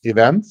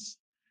events,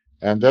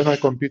 and then I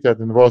competed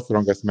in World's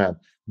Strongest Man.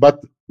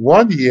 But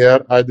 1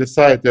 year I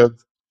decided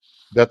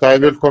that I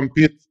will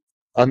compete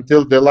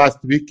until the last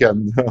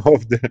weekend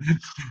of the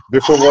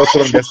before World's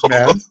Strongest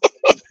Man.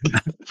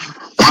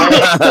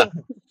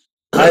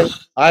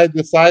 I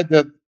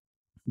decided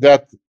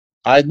that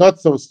I'm not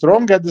so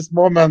strong at this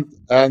moment,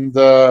 and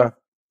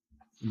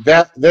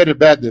that very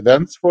bad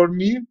events for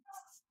me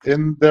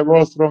in the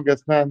World's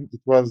Strongest Man.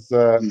 It was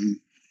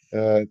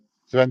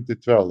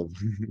 2012,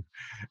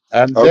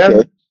 and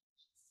then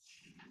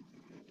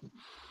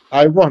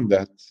I won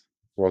that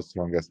World's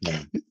Strongest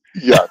Man.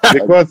 Yeah,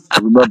 because I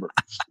remember.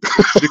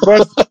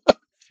 Because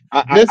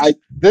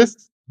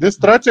this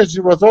strategy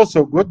was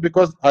also good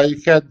because I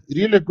had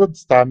really good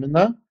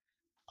stamina.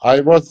 I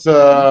was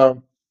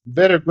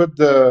very good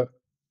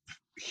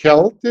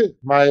healthy.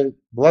 My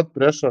blood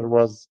pressure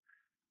was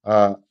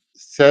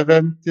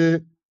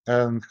 70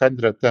 and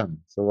 110.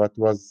 So I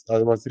was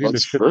really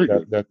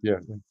fit that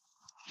year.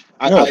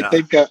 I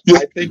think,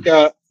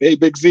 hey,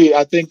 Big Z,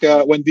 I think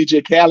when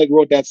DJ Khaled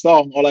wrote that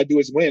song, All I Do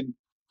Is Win,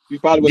 he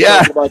probably was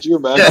talking about you,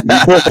 man.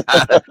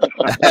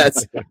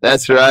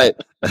 That's right.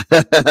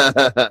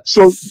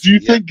 So do you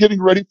think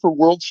getting ready for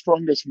World's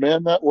Strongest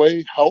Man that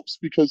way helps?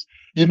 Because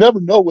you never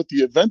know what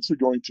the events are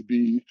going to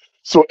be.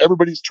 So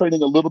everybody's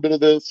training a little bit of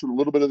this and a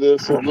little bit of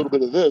this and a little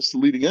bit of this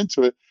leading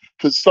into it.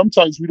 Because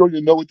sometimes we don't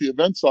even know what the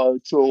events are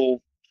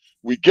until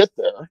we get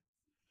there.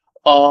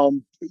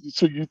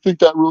 So you think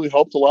that really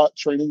helped a lot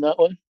training that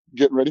way,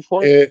 getting ready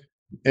for it?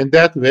 In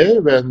that way,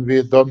 when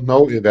we don't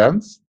know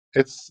events,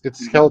 it's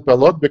helped a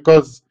lot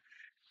because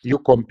you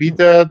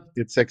competed,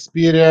 it's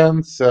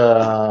experience,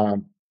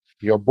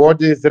 your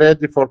body is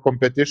ready for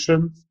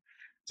competitions,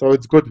 so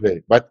it's good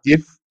way. But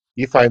if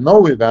I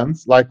know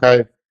events, like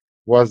I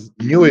was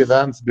new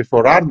events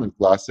before Arnold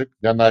Classic,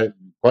 then I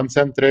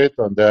concentrate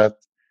on that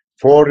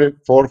 4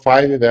 or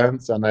 5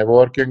 events, and I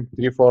working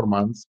 3-4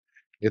 months.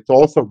 It's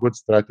also good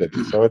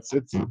strategy. So it's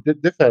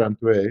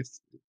different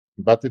ways,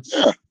 but it's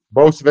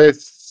both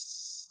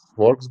ways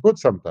works good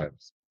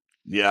sometimes.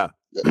 Yeah.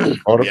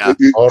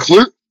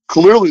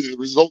 Clearly the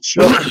results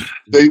show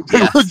they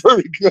were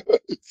very good.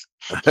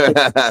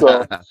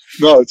 So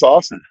no, it's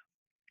awesome.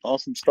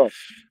 Awesome stuff.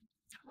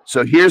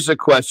 So here's a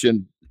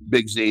question,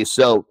 Big Z.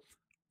 So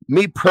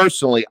me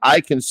personally,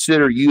 I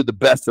consider you the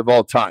best of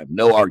all time.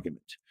 No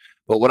argument.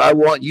 But what I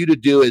want you to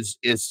do is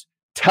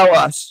tell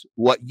us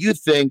what you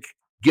think.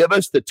 Give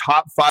us the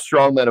top 5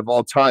 strongmen of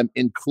all time,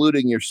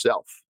 including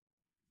yourself.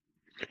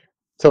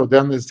 So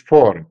then it's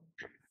 4.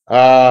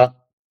 Are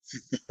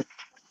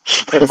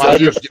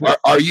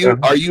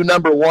you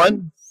number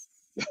 1?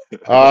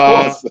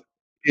 I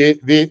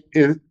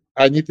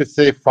need to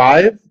say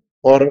 5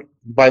 or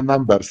by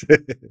numbers.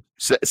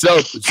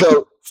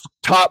 so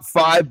top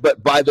 5,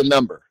 but by the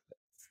number.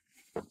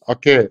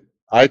 Okay,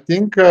 I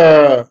think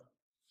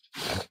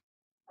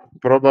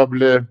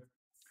probably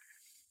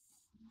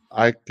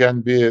I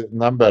can be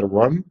number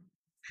 1.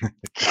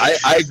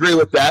 I agree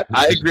with that.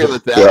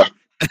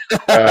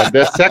 Yeah.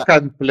 The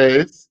second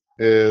place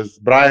is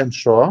Brian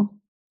Shaw.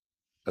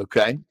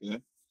 Okay. Yeah.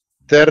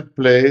 Third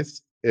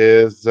place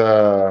is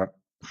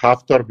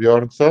Hafthor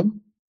Bjornsson.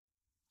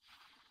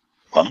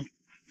 Wow.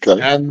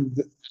 Okay.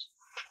 And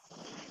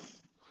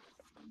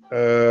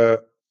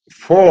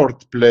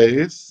fourth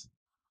place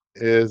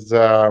is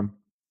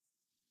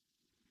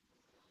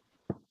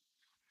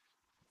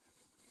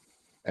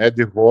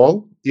Eddie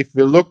Hall. If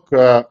we look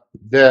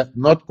the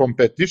not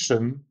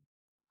competition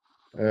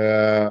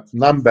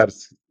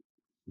numbers,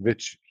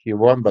 which he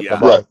won, but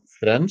about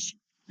French.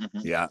 Mm-hmm.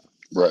 Yeah.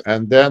 Right.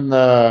 And then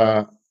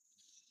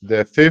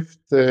the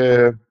fifth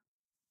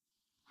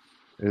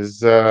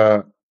is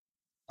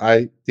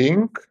I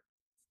think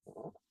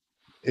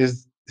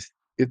it's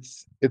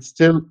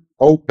still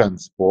open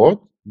sport,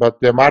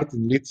 but the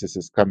Martin Litzis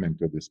is coming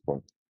to this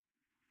sport.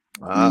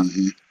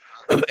 Mm-hmm.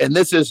 And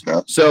this is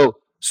so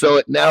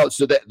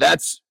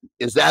that's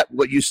is that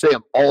what you say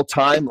of all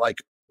time, like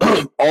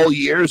all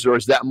years, or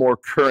is that more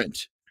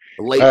current?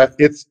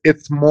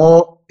 It's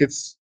more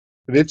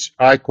which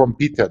I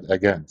competed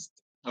against.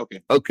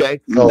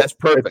 Okay, so that's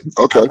perfect.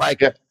 Okay, I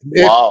like it.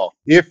 Wow.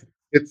 If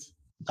it's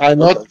I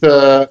not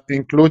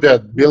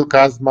included Bill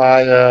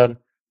Kazmaier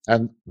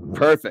and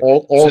perfect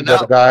all so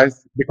the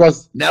guys,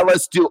 because now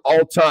let's do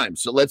all time.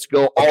 So let's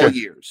go all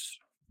years.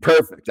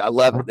 Perfect. I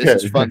love it.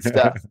 This is fun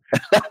stuff.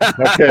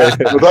 Okay.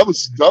 Well, that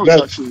was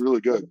actually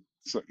really good.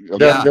 So,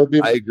 then there'll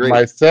be I agree.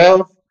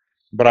 myself,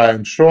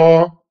 Brian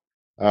Shaw,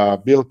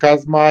 Bill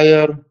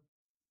Kazmaier,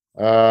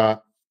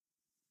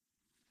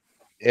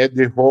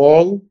 Eddie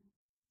Hall,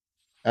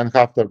 and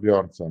Hafthor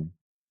Bjornsson.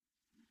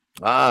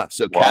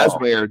 So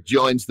Kazmaier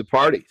joins the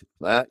party.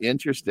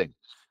 Interesting.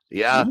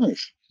 Yeah.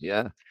 Nice.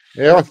 Yeah.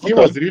 Yeah, he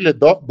was really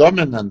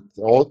dominant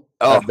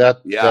at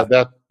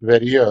that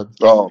period.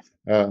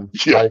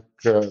 Like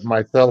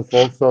myself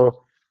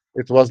also,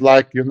 it was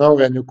like,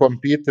 when you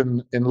compete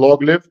in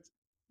log lift,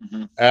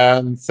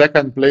 and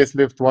second place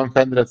lift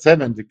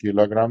 170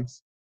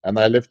 kilograms, and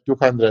I lift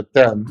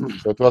 210.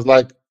 So it was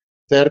like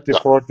 30,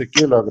 40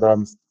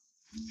 kilograms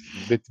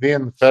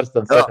between first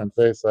and second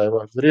place. I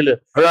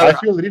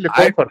feel really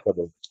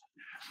comfortable.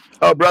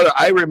 Brother,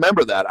 I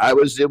remember that. I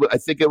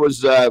think it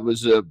was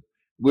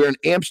we were in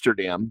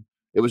Amsterdam.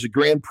 It was a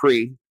Grand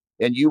Prix,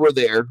 and you were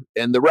there,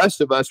 and the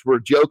rest of us were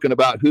joking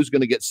about who's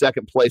going to get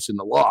second place in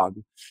the log,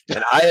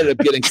 and I ended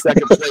up getting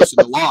second place in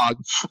the log,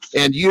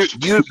 and you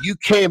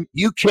came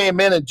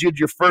in and did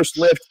your first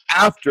lift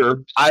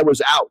after I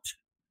was out.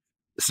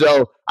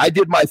 So I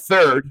did my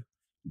third,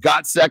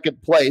 got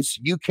second place.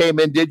 You came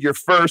in, did your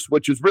first,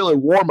 which was really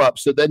warm up,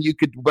 so then you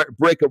could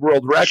break a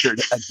world record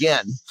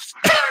again.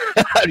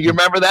 You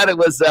remember that? It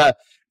was it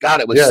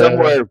was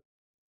somewhere. Yeah.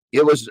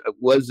 It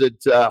was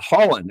it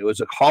Holland? It was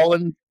a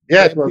Holland.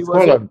 Yeah, it was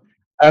Holland,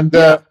 and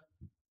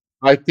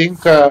I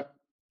think it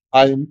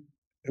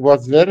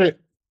was very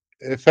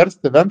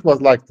first event was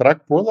like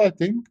track pull, I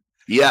think.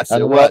 Yes,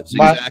 and it was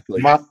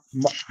exactly.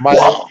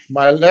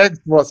 My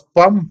legs was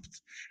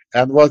pumped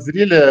and was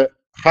really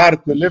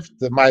hard to lift.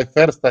 My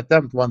first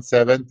attempt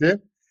 170,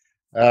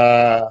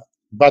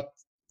 but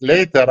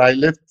later I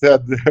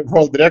lifted the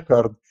world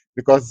record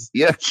because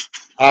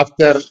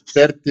after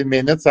 30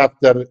 minutes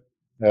after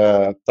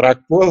track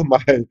pull,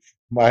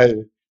 my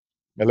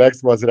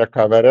legs was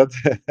recovered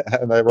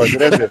and I was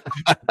ready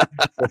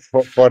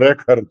for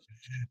record.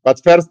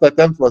 But first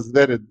attempt was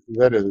very,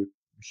 very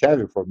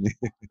heavy for me.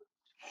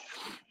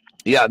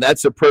 Yeah,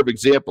 that's a perfect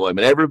example. I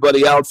mean,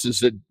 everybody else is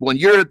that when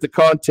you're at the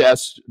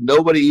contest,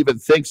 nobody even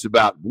thinks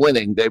about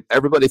winning.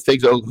 Everybody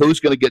thinks,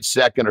 who's going to get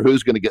second or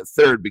who's going to get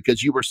third,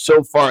 because you were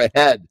so far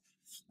ahead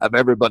of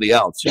everybody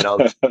else. It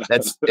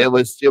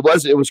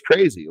was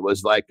crazy. It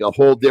was like a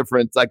whole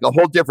different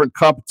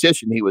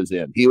competition he was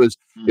in. It was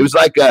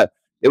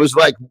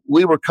like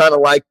we were kind of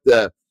like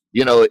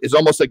it's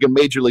almost like a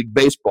Major League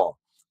Baseball.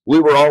 We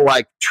were all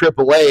like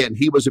AAA, and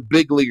he was a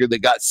big leaguer that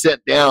got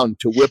sent down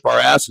to whip our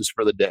asses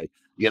for the day.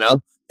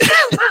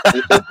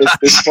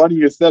 It's funny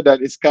you said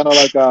that. It's kind of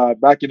like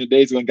back in the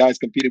days when guys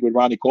competed with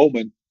Ronnie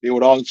Coleman. They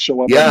would all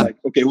show up and like,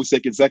 okay, who's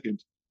taking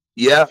second?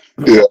 Yeah.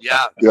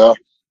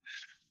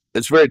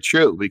 It's very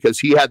true, because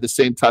he had the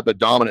same type of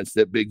dominance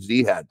that Big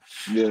Z had.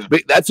 Yeah,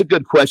 that's a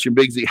good question,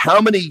 Big Z.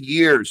 How many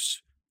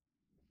years?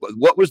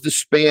 What was the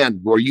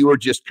span where you were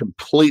just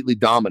completely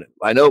dominant?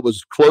 I know it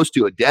was close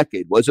to a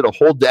decade. Was it a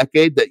whole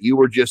decade that you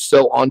were just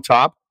so on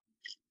top?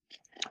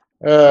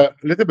 A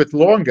little bit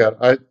longer.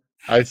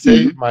 I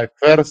say my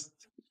first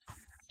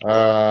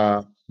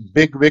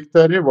big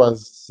victory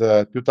was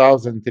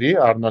 2003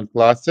 Arnold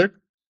Classic.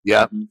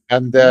 Yeah.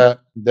 And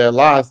the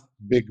last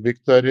big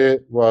victory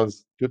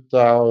was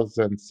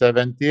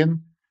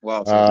 2017.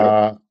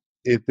 Wow.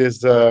 It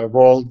is a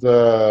World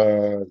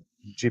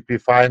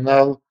GP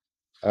final,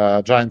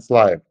 Giants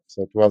Live.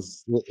 So it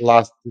was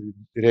last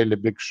really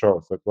big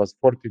show. So it was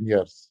 14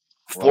 years.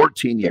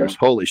 14 years.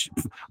 Holy shit.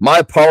 My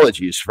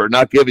apologies for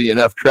not giving you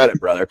enough credit,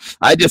 brother.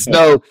 I just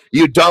know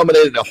you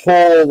dominated a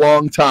whole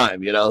long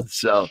time,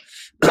 so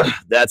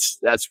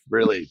that's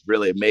really,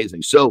 really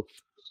amazing. So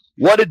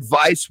what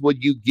advice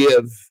would you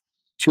give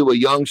to a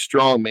young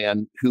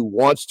strongman who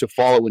wants to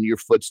follow in your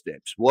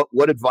footsteps?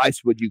 What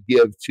advice would you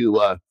give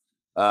to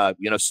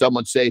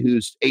someone, say,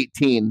 who's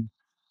 18,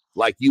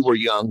 like you were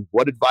young?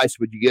 What advice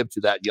would you give to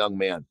that young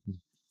man?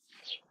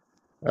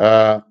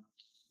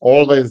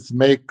 Always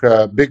make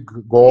big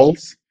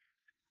goals.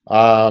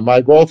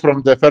 My goal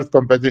from the first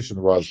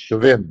competition was to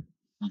win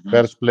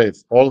first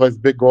place. Always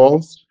big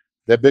goals.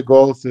 The big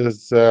goals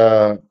is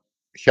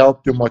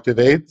help to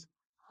motivate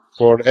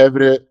for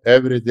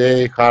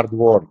everyday hard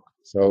work.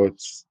 So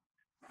it's,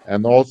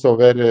 and also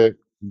very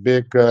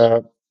big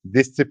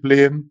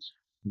discipline,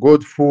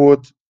 good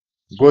food,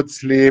 good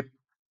sleep,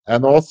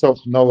 and also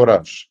no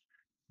rush.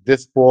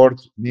 This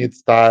sport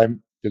needs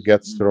time to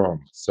get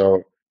strong.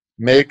 So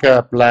make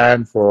a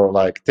plan for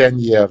like 10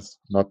 years,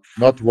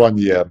 not 1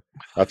 year.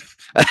 But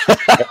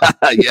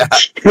yeah.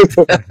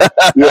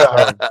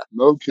 Yeah,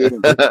 no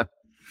kidding.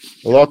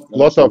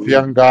 Lot of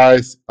young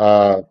guys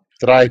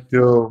try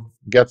to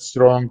get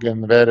strong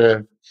in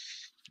very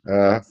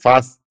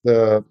fast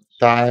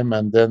time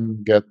and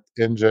then get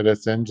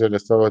injuries.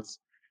 So it's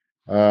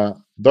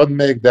don't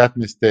make that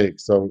mistake.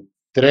 So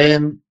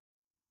train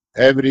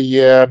every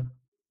year,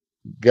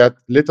 get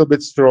little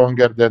bit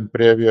stronger than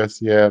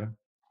previous year,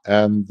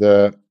 and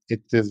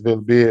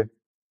will be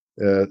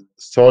a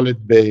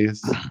solid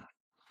base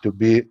to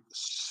be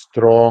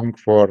strong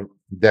for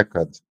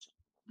decades.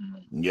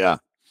 Yeah.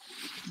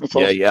 That's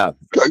awesome. Yeah.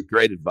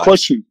 Great advice.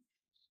 Question: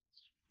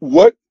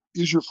 what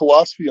is your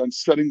philosophy on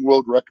setting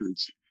world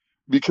records?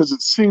 Because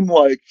it seemed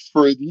like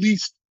for at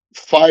least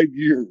 5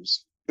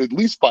 years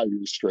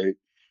straight,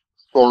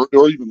 or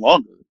even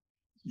longer,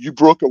 you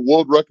broke a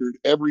world record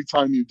every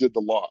time you did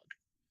the log.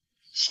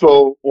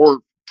 So,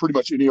 or pretty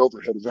much any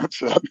overhead event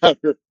for that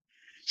matter.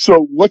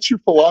 So what's your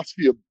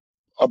philosophy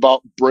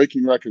about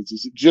breaking records?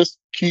 Is it just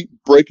keep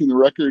breaking the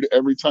record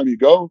every time you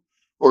go?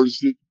 Or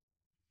is it,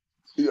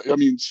 I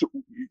mean, so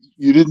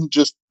you didn't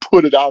just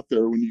put it out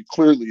there when you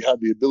clearly had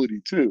the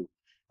ability to.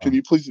 Can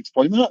you please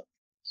explain that?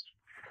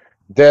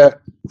 The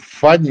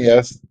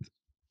funniest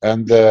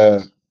and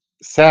the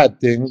sad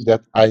thing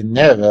that I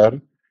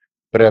never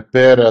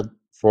prepared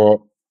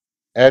for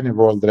any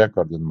world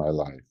record in my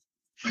life.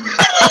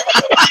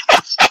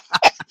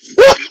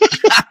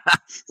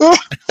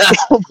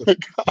 Oh my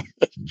God.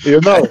 You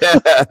know,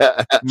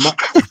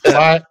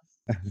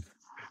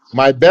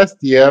 my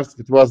best years,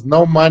 it was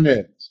no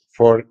money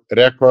for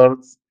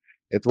records.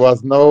 It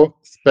was no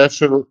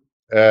special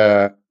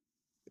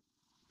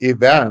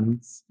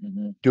events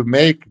to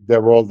make the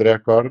world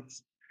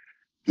records.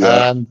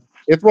 And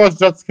it was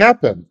just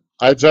happened.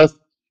 I just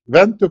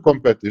went to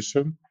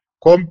competition,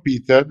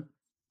 competed.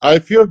 I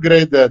feel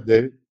great that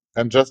day,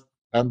 and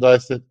I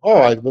said, "Oh,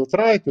 I will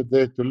try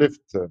today to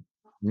lift a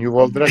new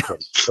world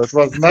record." So it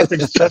was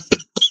nothing special.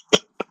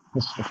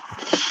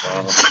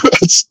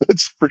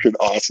 That's freaking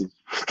awesome.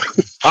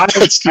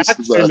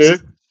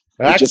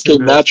 It just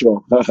came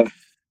natural.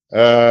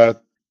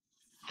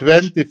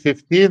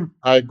 2015,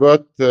 I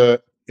got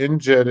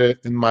injury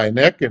in my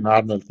neck in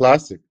Arnold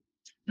Classic,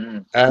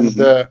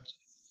 and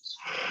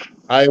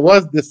I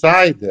was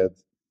decided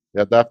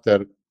that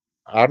after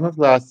Arnold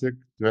Classic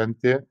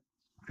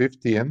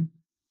 2015,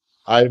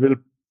 I will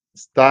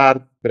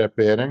start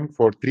preparing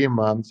for 3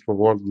 months for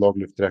World Log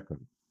Lift Record.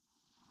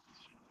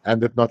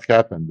 And it did not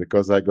happen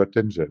because I got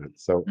injured.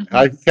 So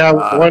I have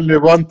only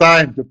one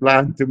time to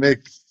plan to make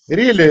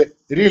really,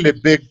 really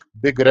big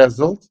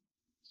result,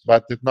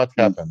 but it did not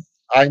happen.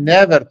 I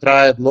never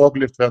tried log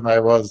lift when I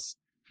was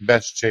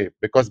best shape,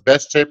 because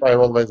best shape I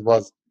always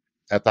was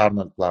at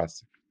Arnold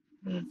Classic.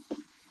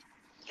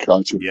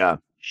 Gotcha. Yeah.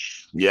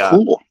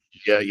 Cool.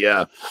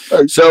 Yeah.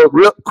 So,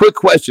 real quick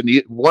question: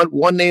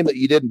 one name that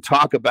you didn't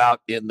talk about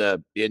in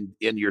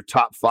your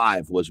top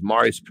 5 was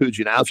Marius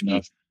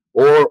Pudzianowski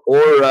or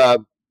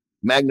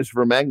Magnus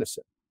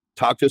Vermagnusson.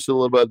 Talk to us a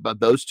little bit about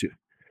those two.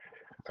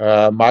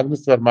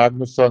 Magnus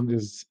Vermagnusson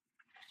is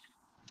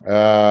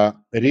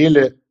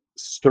really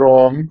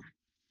strong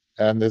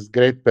and is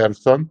great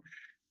person,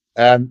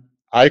 and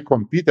I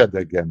competed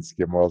against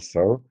him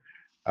also.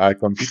 I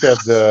competed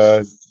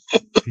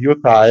few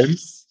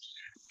times.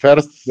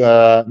 First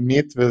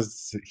meet with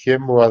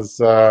him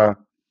was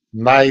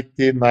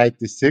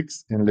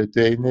 1996 in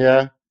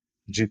Lithuania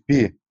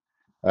GP.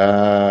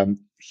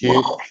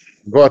 He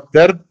got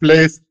 3rd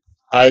place.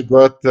 I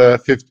got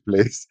 5th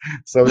place.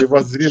 So it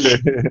was really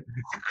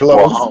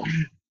close. Wow.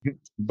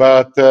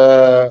 But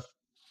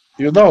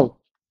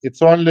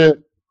it's only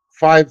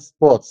 5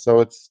 spots,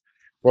 so it's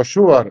for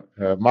sure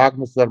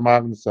Magnus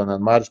Magnusson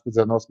and Mariusz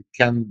Pudzianowski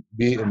can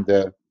be in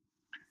the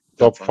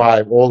top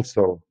 5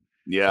 also.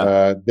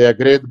 Yeah. They're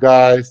great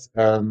guys,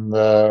 and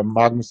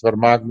Magnus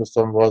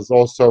Magnusson was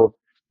also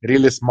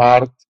really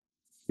smart.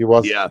 He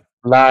was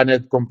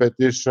planned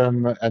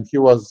competition, and he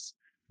was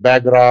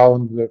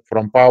background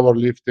from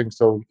powerlifting,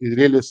 so he's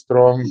really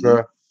strong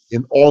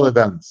in all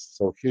events.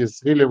 So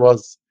he's really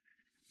was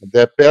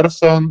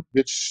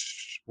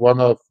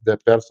one of the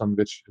person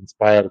which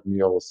inspired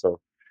me also.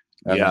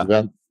 And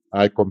when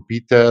I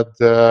competed,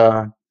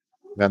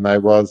 when I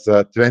was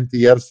 20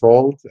 years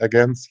old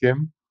against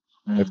him,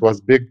 it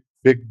was big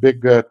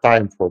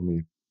time for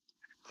me.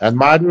 And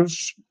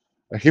Mariusz,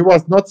 he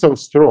was not so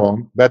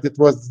strong, but it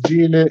was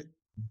really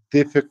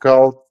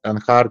difficult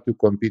and hard to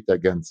compete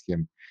against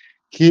him.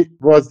 He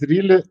was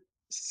really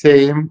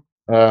same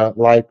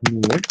like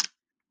me.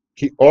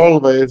 He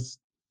always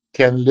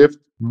can lift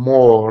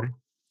more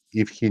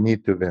if he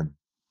need to win.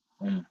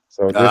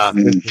 So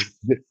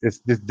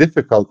this is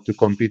difficult to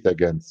compete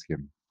against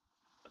him.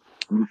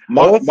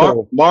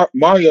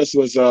 Mariusz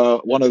was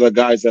one of the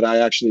guys that I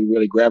actually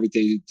really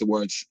gravitated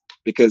towards,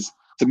 because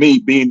to me,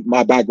 being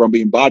my background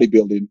being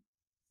bodybuilding,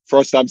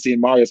 first time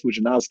seeing Mariusz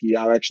Pudzianowski,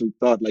 I actually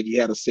thought like he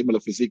had a similar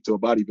physique to a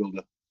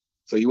bodybuilder.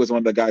 So he was one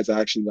of the guys that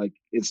actually like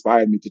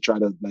inspired me to try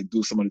to like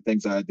do some of the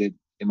things that I did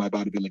in my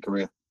bodybuilding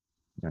career.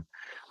 Yeah.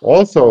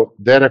 Also,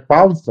 Derek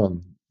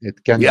Poundstone,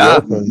 it can be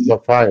also in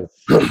top 5.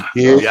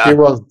 He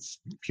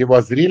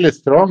was really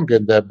strong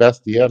in the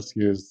best years.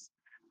 He's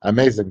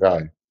amazing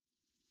guy.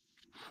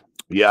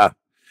 Yeah.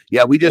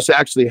 We just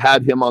actually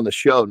had him on the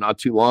show not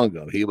too long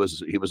ago. He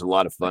was a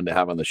lot of fun to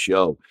have on the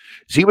show.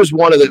 He was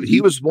one of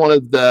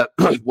the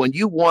when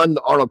you won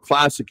the Arnold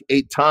Classic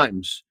 8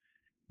 times,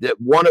 that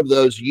one of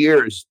those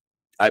years,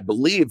 I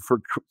believe,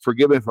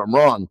 forgive me if I'm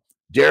wrong,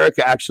 Derek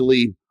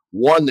actually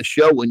won the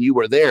show when you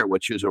were there,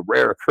 which is a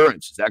rare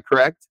occurrence. Is that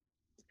correct?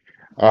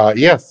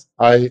 Yes,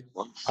 I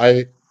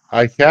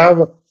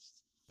have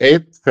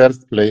 8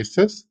 first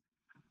places,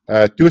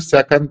 2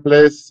 second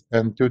place,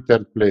 and 2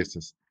 third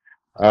places.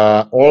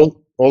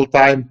 All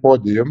time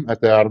podium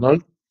at the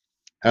Arnold,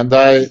 and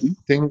I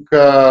think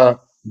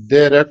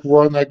Derek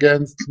won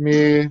against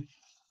me,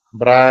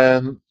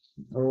 Brian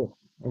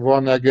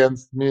won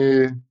against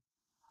me,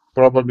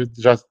 probably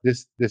just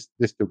these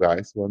 2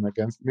 guys won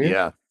against me.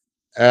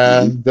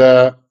 And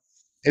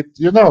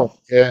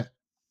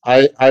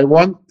I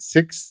won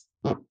 6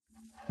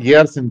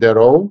 years in a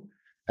row,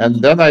 and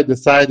then I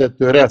decided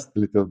to rest a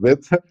little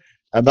bit,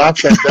 and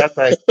after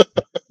that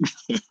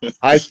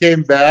I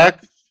came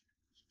back.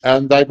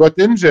 And I got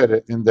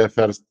injured in the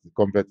first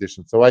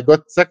competition. So I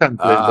got second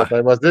place, but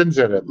I was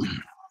injured.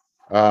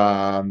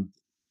 And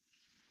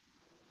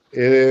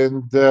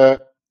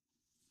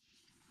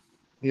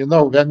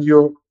when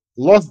you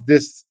lost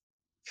this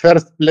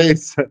first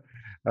place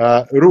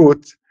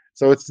route,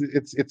 so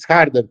it's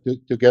harder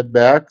to get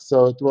back.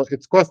 So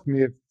it's cost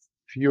me a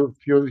few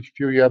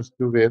years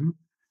to win,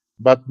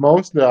 but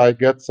mostly I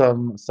get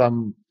some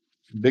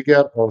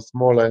bigger or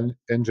smaller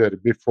injury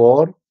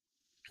before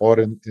or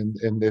in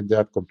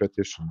that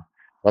competition.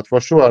 But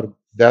for sure,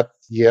 that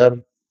year,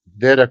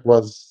 Derek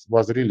was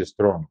really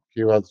strong.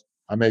 He was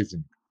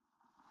amazing.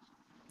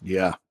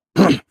 Yeah.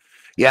 And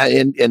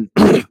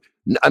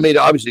I mean,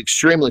 obviously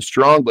extremely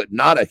strong, but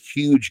not a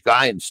huge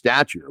guy in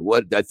stature.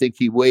 What I think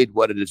he weighed,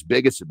 at his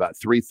biggest, about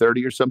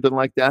 330 or something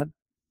like that.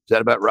 Is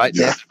that about right?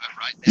 Yeah.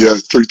 Yeah,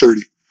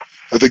 330.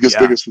 I think his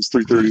biggest was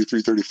 330,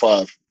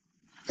 335.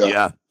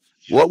 Yeah.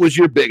 What was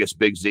your biggest,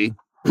 Big Z?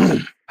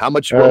 How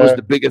much? What was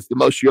the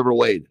most you ever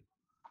weighed?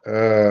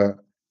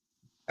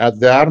 At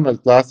the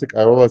Arnold Classic,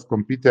 I always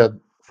competed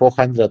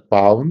 400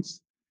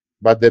 pounds,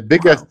 but the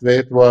biggest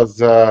weight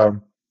was, I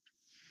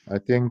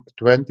think,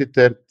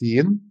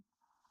 2013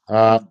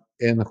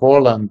 in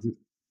Holland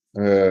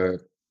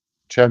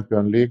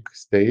Champion League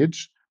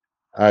stage.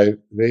 I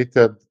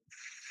weighted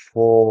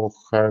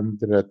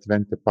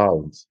 420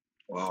 pounds.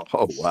 Wow!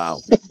 Oh wow!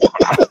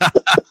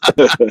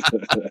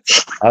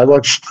 I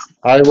was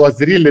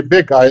really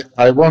big.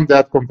 I won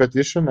that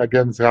competition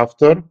against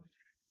Haftor,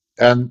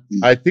 and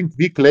I think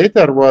week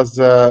later was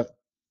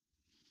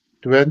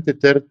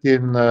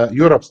 2013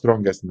 Europe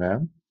Strongest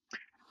Man,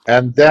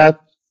 and that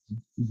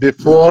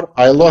before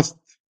I lost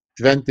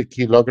 20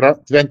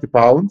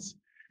 pounds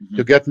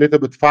to get a little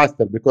bit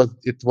faster, because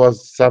it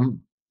was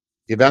some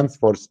events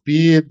for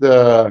speed,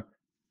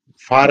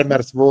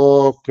 farmers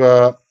walk,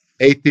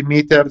 80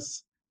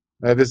 meters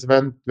with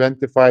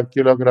 25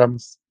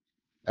 kilograms.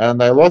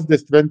 And I lost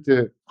this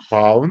 20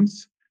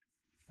 pounds.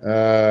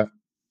 And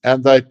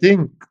I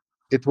think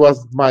it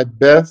was my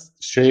best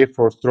shape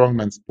for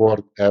strongman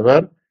sport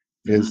ever,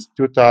 is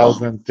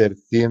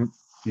 2013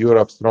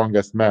 Europe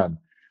Strongest Man.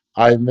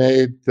 I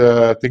made,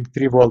 I think,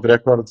 3 world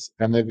records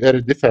and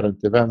very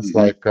different events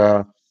like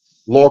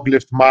log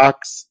lift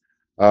max,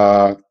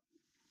 8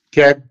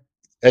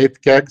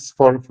 kegs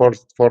for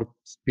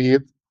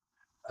speed,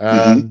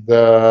 and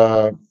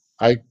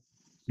I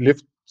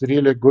lift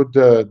really good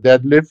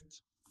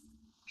deadlift,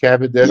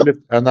 heavy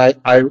deadlift, and I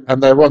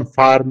won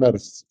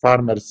farmers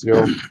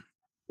yoke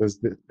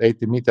with the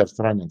 80 meters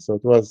running. So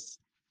it was,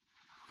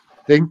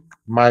 I think,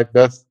 my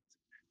best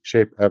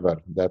shape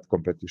ever, that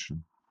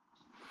competition.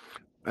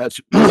 That's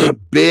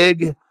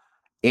big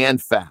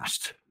and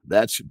fast.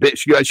 That's big.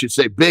 I should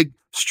say big,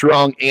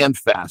 strong, and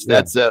fast.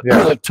 That's a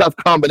tough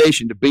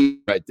combination to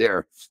beat right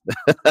there.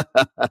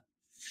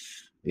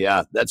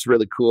 Yeah, that's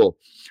really cool.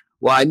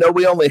 Well, I know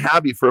we only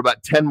have you for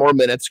about 10 more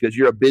minutes because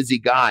you're a busy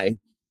guy.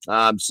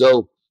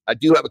 So I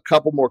do have a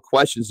couple more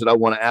questions that I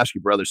want to ask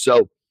you, brother.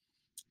 So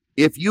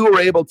if you were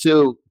able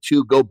to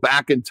go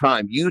back in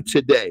time, you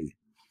today,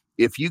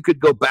 if you could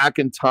go back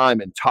in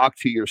time and talk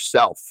to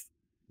yourself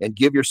and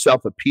give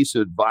yourself a piece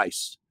of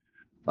advice,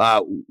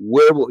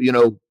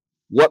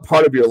 what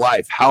part of your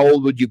life, how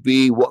old would you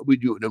be? What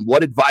would you, and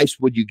what advice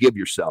would you give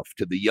yourself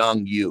to the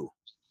young you?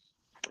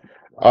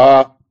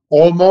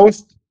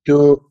 Almost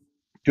to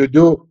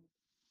do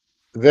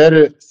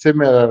very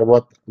similar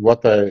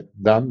what I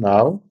done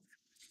now,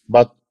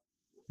 but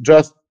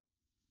just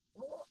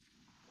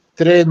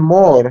train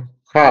more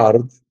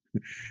hard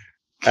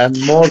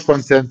and more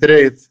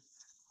concentrate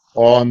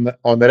on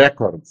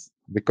records,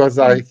 because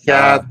I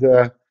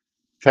had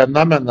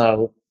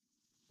phenomenal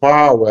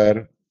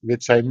power,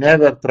 which I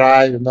never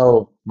try.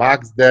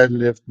 Max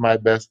deadlift my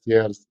best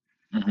years,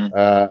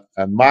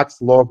 and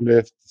max log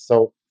lift.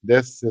 So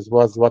this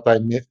was what I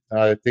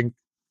think.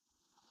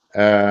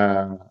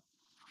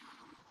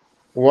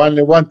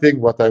 Only one thing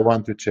what I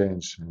want to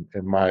change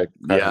in my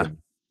career.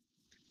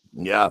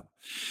 Yeah.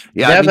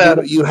 Never, I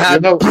mean, you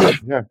had,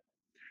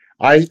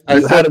 I you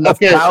said, had enough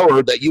okay,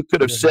 power that you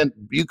could have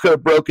you could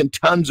have broken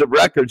tons of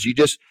records. You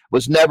just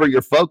was never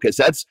your focus.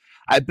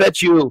 I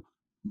bet you,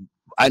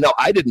 I know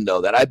I didn't know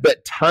that. I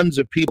bet tons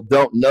of people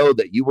don't know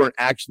that you weren't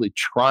actually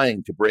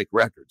trying to break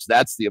records.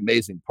 That's the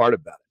amazing part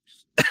about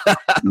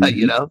it.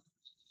 You know?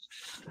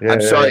 Yeah,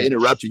 I'm sorry I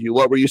interrupted you.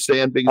 What were you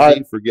saying, Big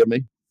Z? Forgive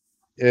me.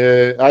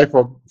 I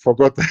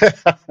forgot.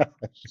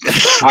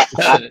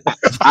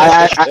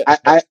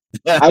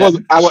 I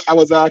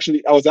was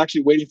actually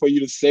waiting for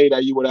you to say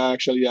that you would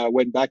actually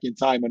went back in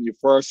time on your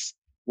first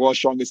World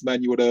Strongest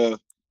Man. You would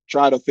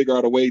try to figure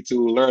out a way to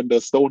learn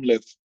the stone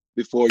lift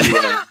before you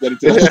get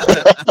into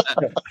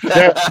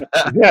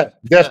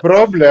The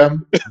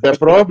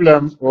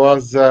problem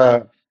was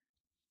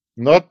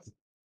not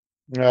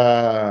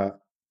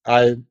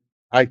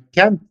I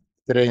can't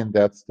train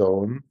that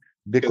stone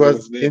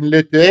because in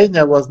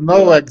Lithuania was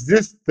no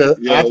Atlas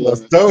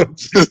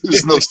stones.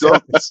 There's no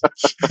stones.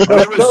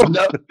 There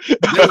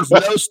was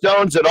no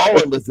stones at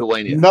all in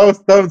Lithuania. No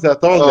stones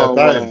at all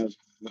that time.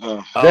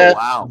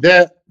 Wow.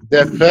 The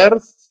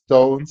first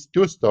stones,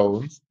 2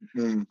 stones,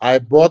 I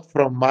bought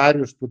from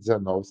Mariusz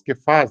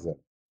Pudzianowski's father.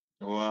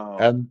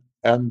 Wow.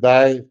 And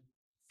I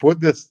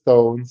put the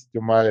stones to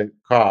my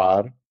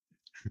car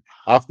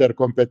after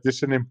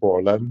competition in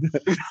Poland,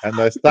 and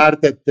I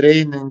started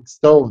training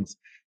stones.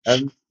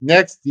 And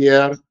next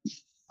year,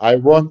 I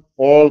won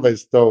all the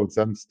stones,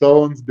 and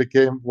stones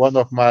became one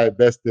of my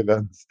best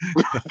events.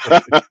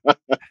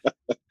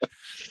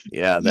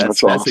 Yeah,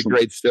 that's awesome. A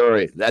great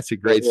story. That's a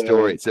great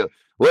story. So,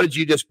 what did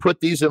you just put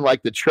these in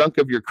like the trunk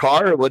of your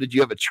car, or what did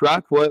you have a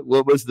truck? What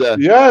was the?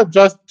 Yeah,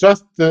 just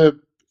in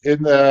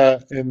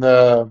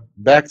the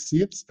back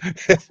seats.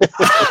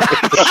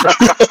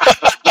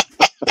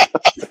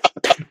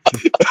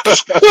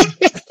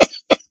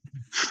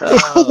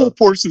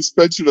 Poor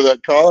suspension of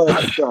that car.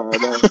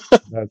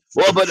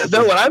 Well, but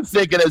no, what I'm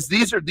thinking is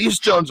these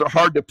stones are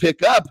hard to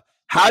pick up.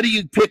 How do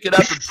you pick it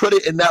up and put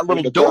it in that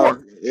little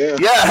door?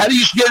 Yeah, how do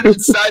you get it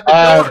inside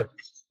the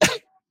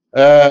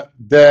door?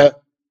 The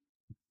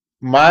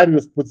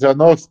Mariusz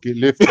Pudzianowski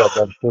lifted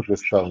and put the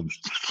stones.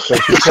 So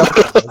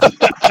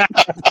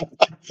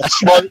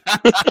Smart.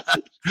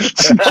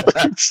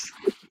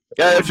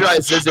 Yeah, that's right.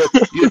 It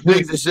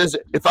says,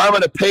 if I'm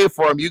going to pay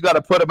for them, you got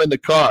to put them in the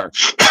car.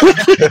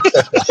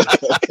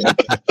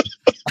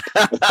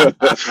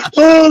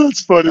 Oh,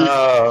 that's funny.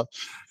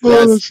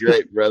 That's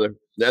great, brother.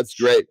 That's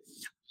great.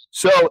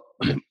 So,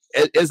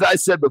 as I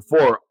said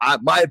before,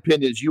 my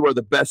opinion is you are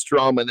the best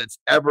strongman that's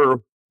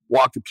ever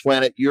walked the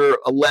planet. You're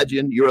a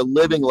legend. You're a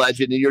living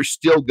legend, and you're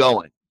still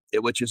going,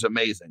 which is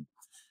amazing.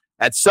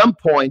 At some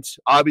point,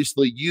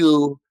 obviously,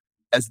 you,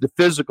 as the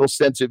physical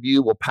sense of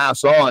you, will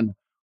pass on.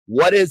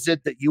 What is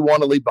it that you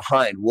want to leave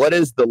behind? What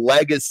is the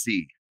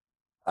legacy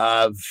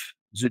of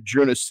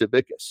Žydrūnas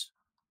Savickas?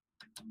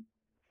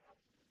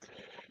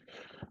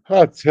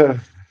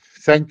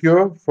 Thank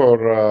you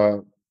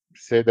for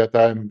say that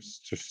I'm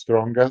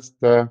strongest.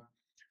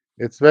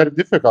 It's very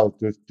difficult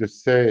to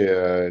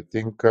say. I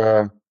think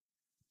the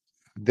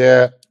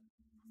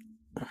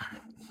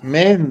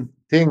main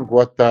thing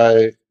what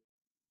I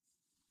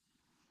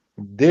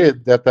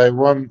did, that I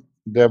won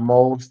the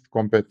most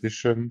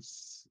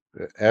competitions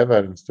ever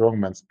in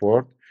strongman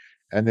sport,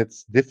 and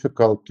it's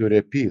difficult to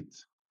repeat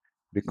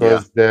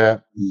because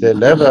the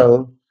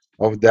level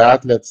of the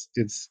athletes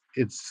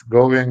it's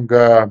going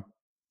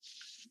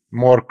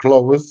more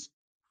close,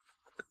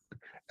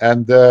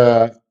 and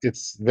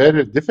it's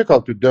very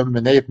difficult to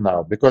dominate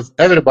now because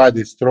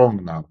everybody is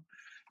strong now.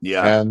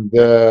 Yeah. And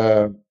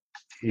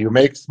you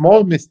make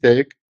small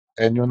mistake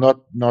and you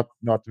not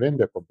win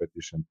the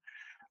competition.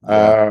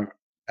 Yeah.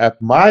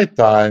 At my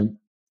time,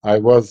 I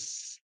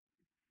was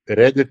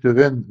ready to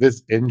win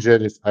with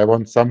injuries. I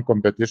won some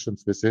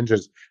competitions with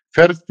injuries.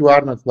 First two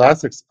Arnold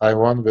Classics I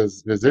won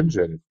with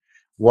injuries.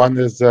 One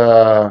is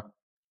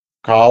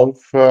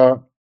calf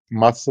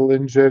muscle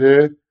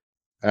injury,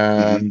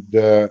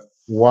 and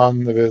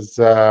one with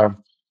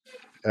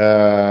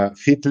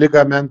feet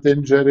ligament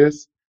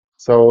injuries.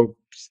 So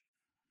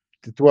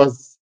it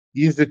was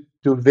easy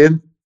to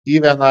win.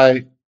 Even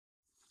I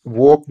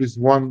walk with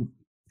one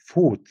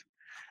foot,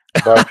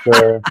 but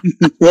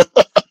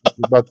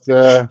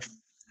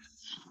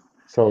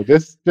so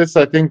this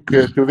I think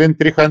to win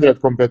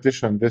 300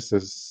 competition, this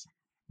is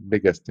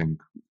biggest thing.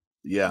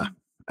 Yeah,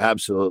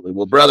 absolutely.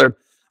 Well, brother,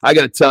 I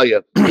got to tell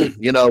you,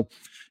 you know,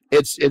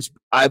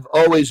 I've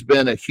always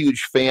been a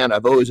huge fan.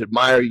 I've always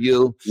admired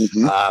you.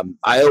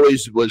 I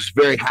always was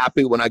very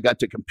happy when I got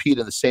to compete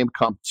in the same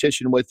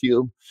competition with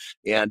you.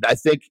 And I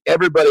think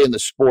everybody in the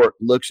sport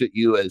looks at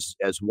you as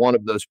one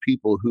of those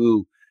people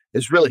who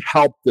has really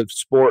helped the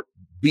sport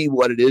be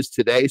what it is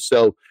today.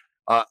 So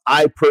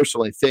I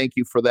personally thank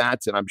you for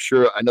that. And I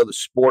know the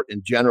sport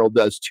in general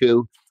does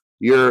too.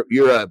 You're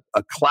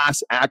a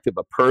class act of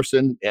a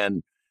person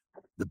and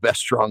the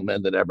best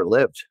strongman that ever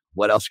lived.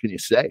 What else can you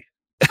say?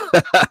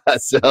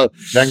 So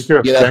thank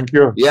you. Thank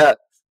you. Yeah.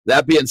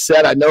 That being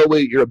said, I know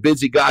you're a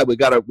busy guy. We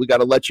gotta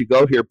let you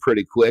go here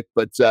pretty quick.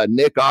 But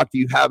Nick, do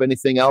you have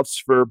anything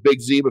else for Big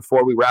Z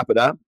before we wrap it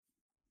up?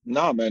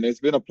 No, man,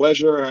 it's been a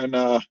pleasure, and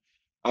I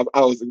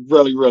was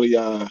really, really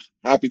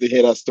happy to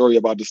hear that story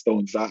about the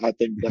Stones. I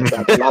think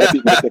that a lot of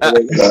people can take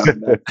away from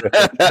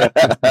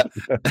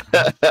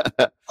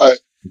that.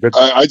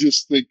 I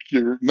just think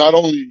you're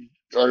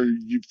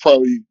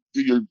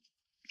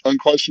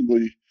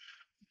unquestionably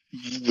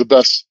the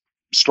best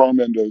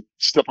strongman to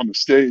step on the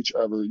stage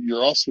ever.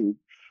 You're also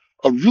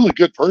a really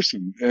good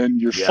person, and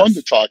you're fun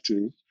to talk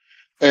to,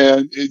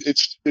 and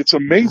it's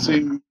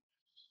amazing.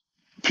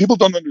 People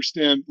don't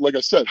understand, like I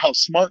said, how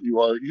smart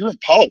you are. You're in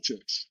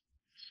politics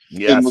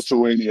in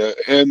Lithuania,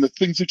 and the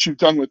things that you've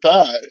done with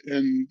that,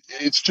 and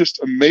it's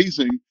just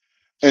amazing.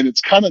 And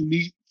it's kind of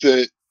neat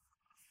that,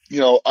 you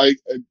know, I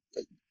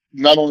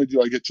not only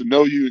do I get to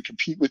know you and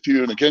compete with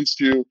you and against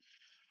you,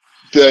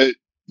 that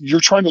you're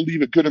trying to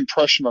leave a good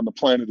impression on the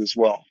planet as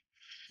well.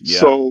 Yeah.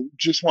 So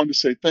just wanted to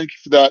say thank you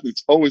for that.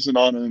 It's always an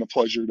honor and a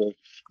pleasure to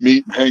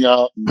meet and hang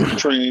out and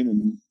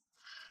train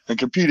and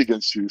compete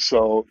against you.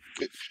 So,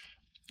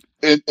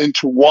 and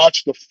to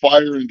watch the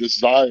fire and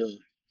desire.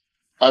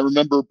 I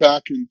remember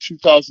back in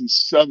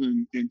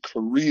 2007 in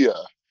Korea,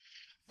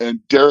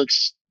 and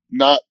Derek's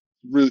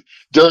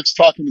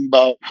talking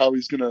about how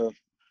he's going to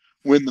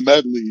win the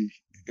medley.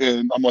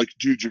 And I'm like,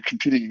 dude, you're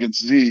competing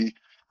against Z,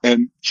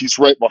 and he's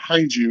right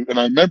behind you. And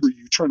I remember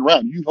you turned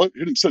around, you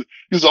hit him, said,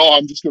 he goes, oh,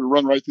 I'm just going to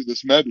run right through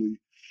this medley.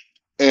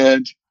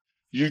 And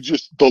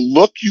the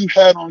look you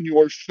had on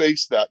your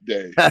face that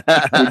day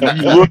when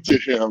you looked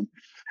at him,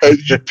 and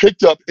you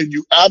picked up and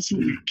you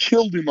absolutely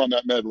killed him on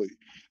that medley.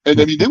 And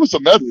I mean, it was a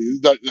medley.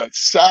 That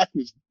sack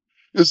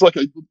was like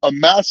a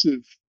massive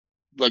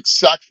like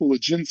sack full of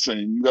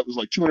ginseng that was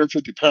like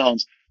 250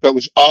 pounds. That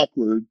was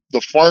awkward.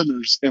 The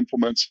farmers'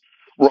 implements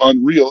were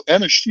unreal,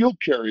 and a shield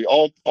carry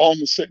all in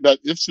the same,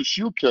 that IFSA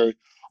shield carry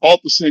all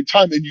at the same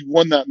time, and you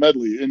won that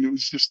medley. And it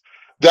was just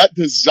that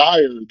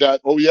desire,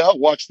 that, oh yeah,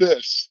 watch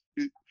this.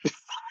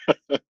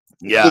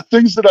 Yeah. The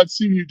things that I've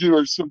seen you do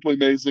are simply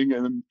amazing,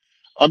 and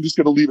I'm just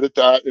going to leave it at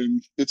that.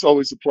 And it's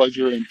always a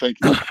pleasure, and thank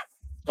you.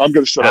 I'm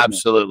going to shut up.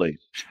 Absolutely.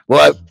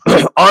 Well,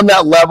 on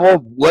that level,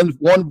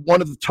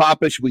 one of the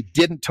topics we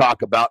didn't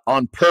talk about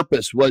on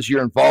purpose was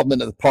your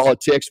involvement in the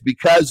politics,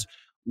 because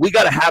we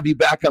got to have you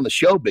back on the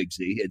show, Big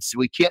Z.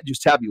 We can't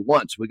just have you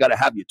once. We got to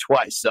have you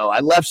twice. So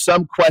I left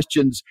some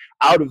questions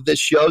out of this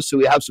show, so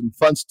we have some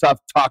fun stuff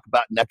to talk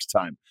about next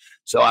time.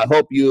 So I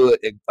hope you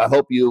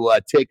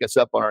take us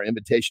up on our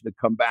invitation to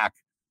come back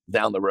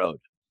down the road.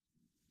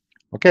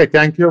 Okay,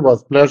 thank you. It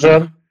was a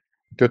pleasure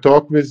to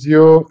talk with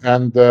you.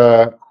 And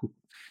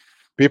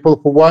people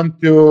who want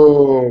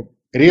to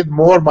read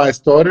more my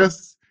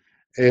stories,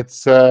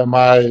 it's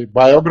my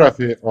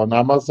biography on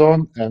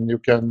Amazon, and you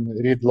can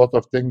read a lot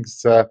of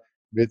things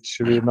which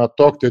we not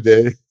talk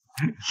today.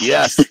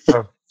 Yes.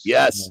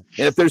 Yes.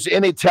 And if there's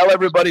tell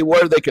everybody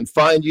where they can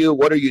find you.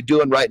 What are you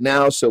doing right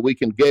now, so we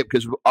can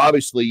because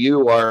obviously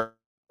you're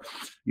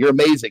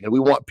amazing, and we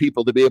want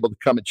people to be able to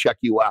come and check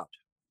you out.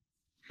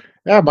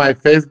 Yeah, my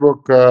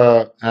Facebook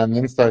and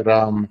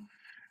Instagram,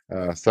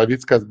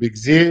 Savickas Big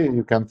Z,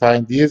 you can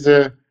find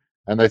easy.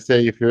 And I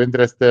say, if you're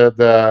interested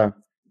to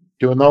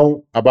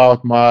know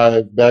about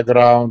my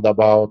background,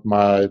 about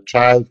my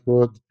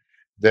childhood,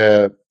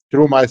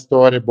 through my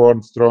story,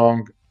 Born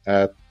Strong,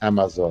 at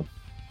Amazon.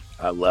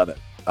 I love it.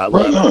 I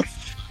love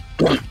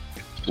it.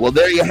 Well,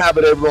 there you have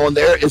it, everyone.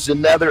 There is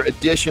another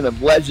edition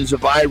of Legends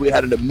of Iron. We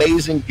had an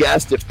amazing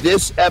guest. If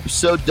this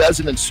episode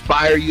doesn't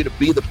inspire you to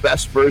be the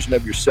best version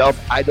of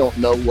yourself, I don't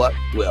know what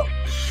will.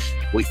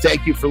 We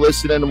thank you for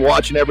listening and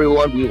watching,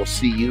 everyone. We will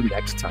see you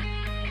next time.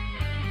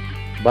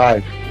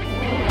 Bye.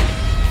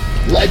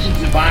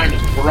 Legends of Iron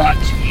is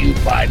brought to you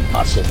by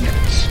Muscle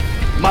Mints.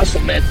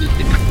 Muscle Mints is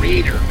the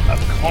creator of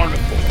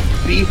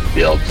Carnivore. Beef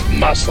builds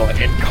muscle,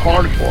 and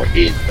Carnivore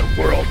is the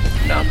world's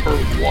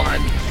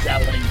 #1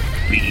 selling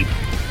beef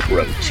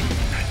protein.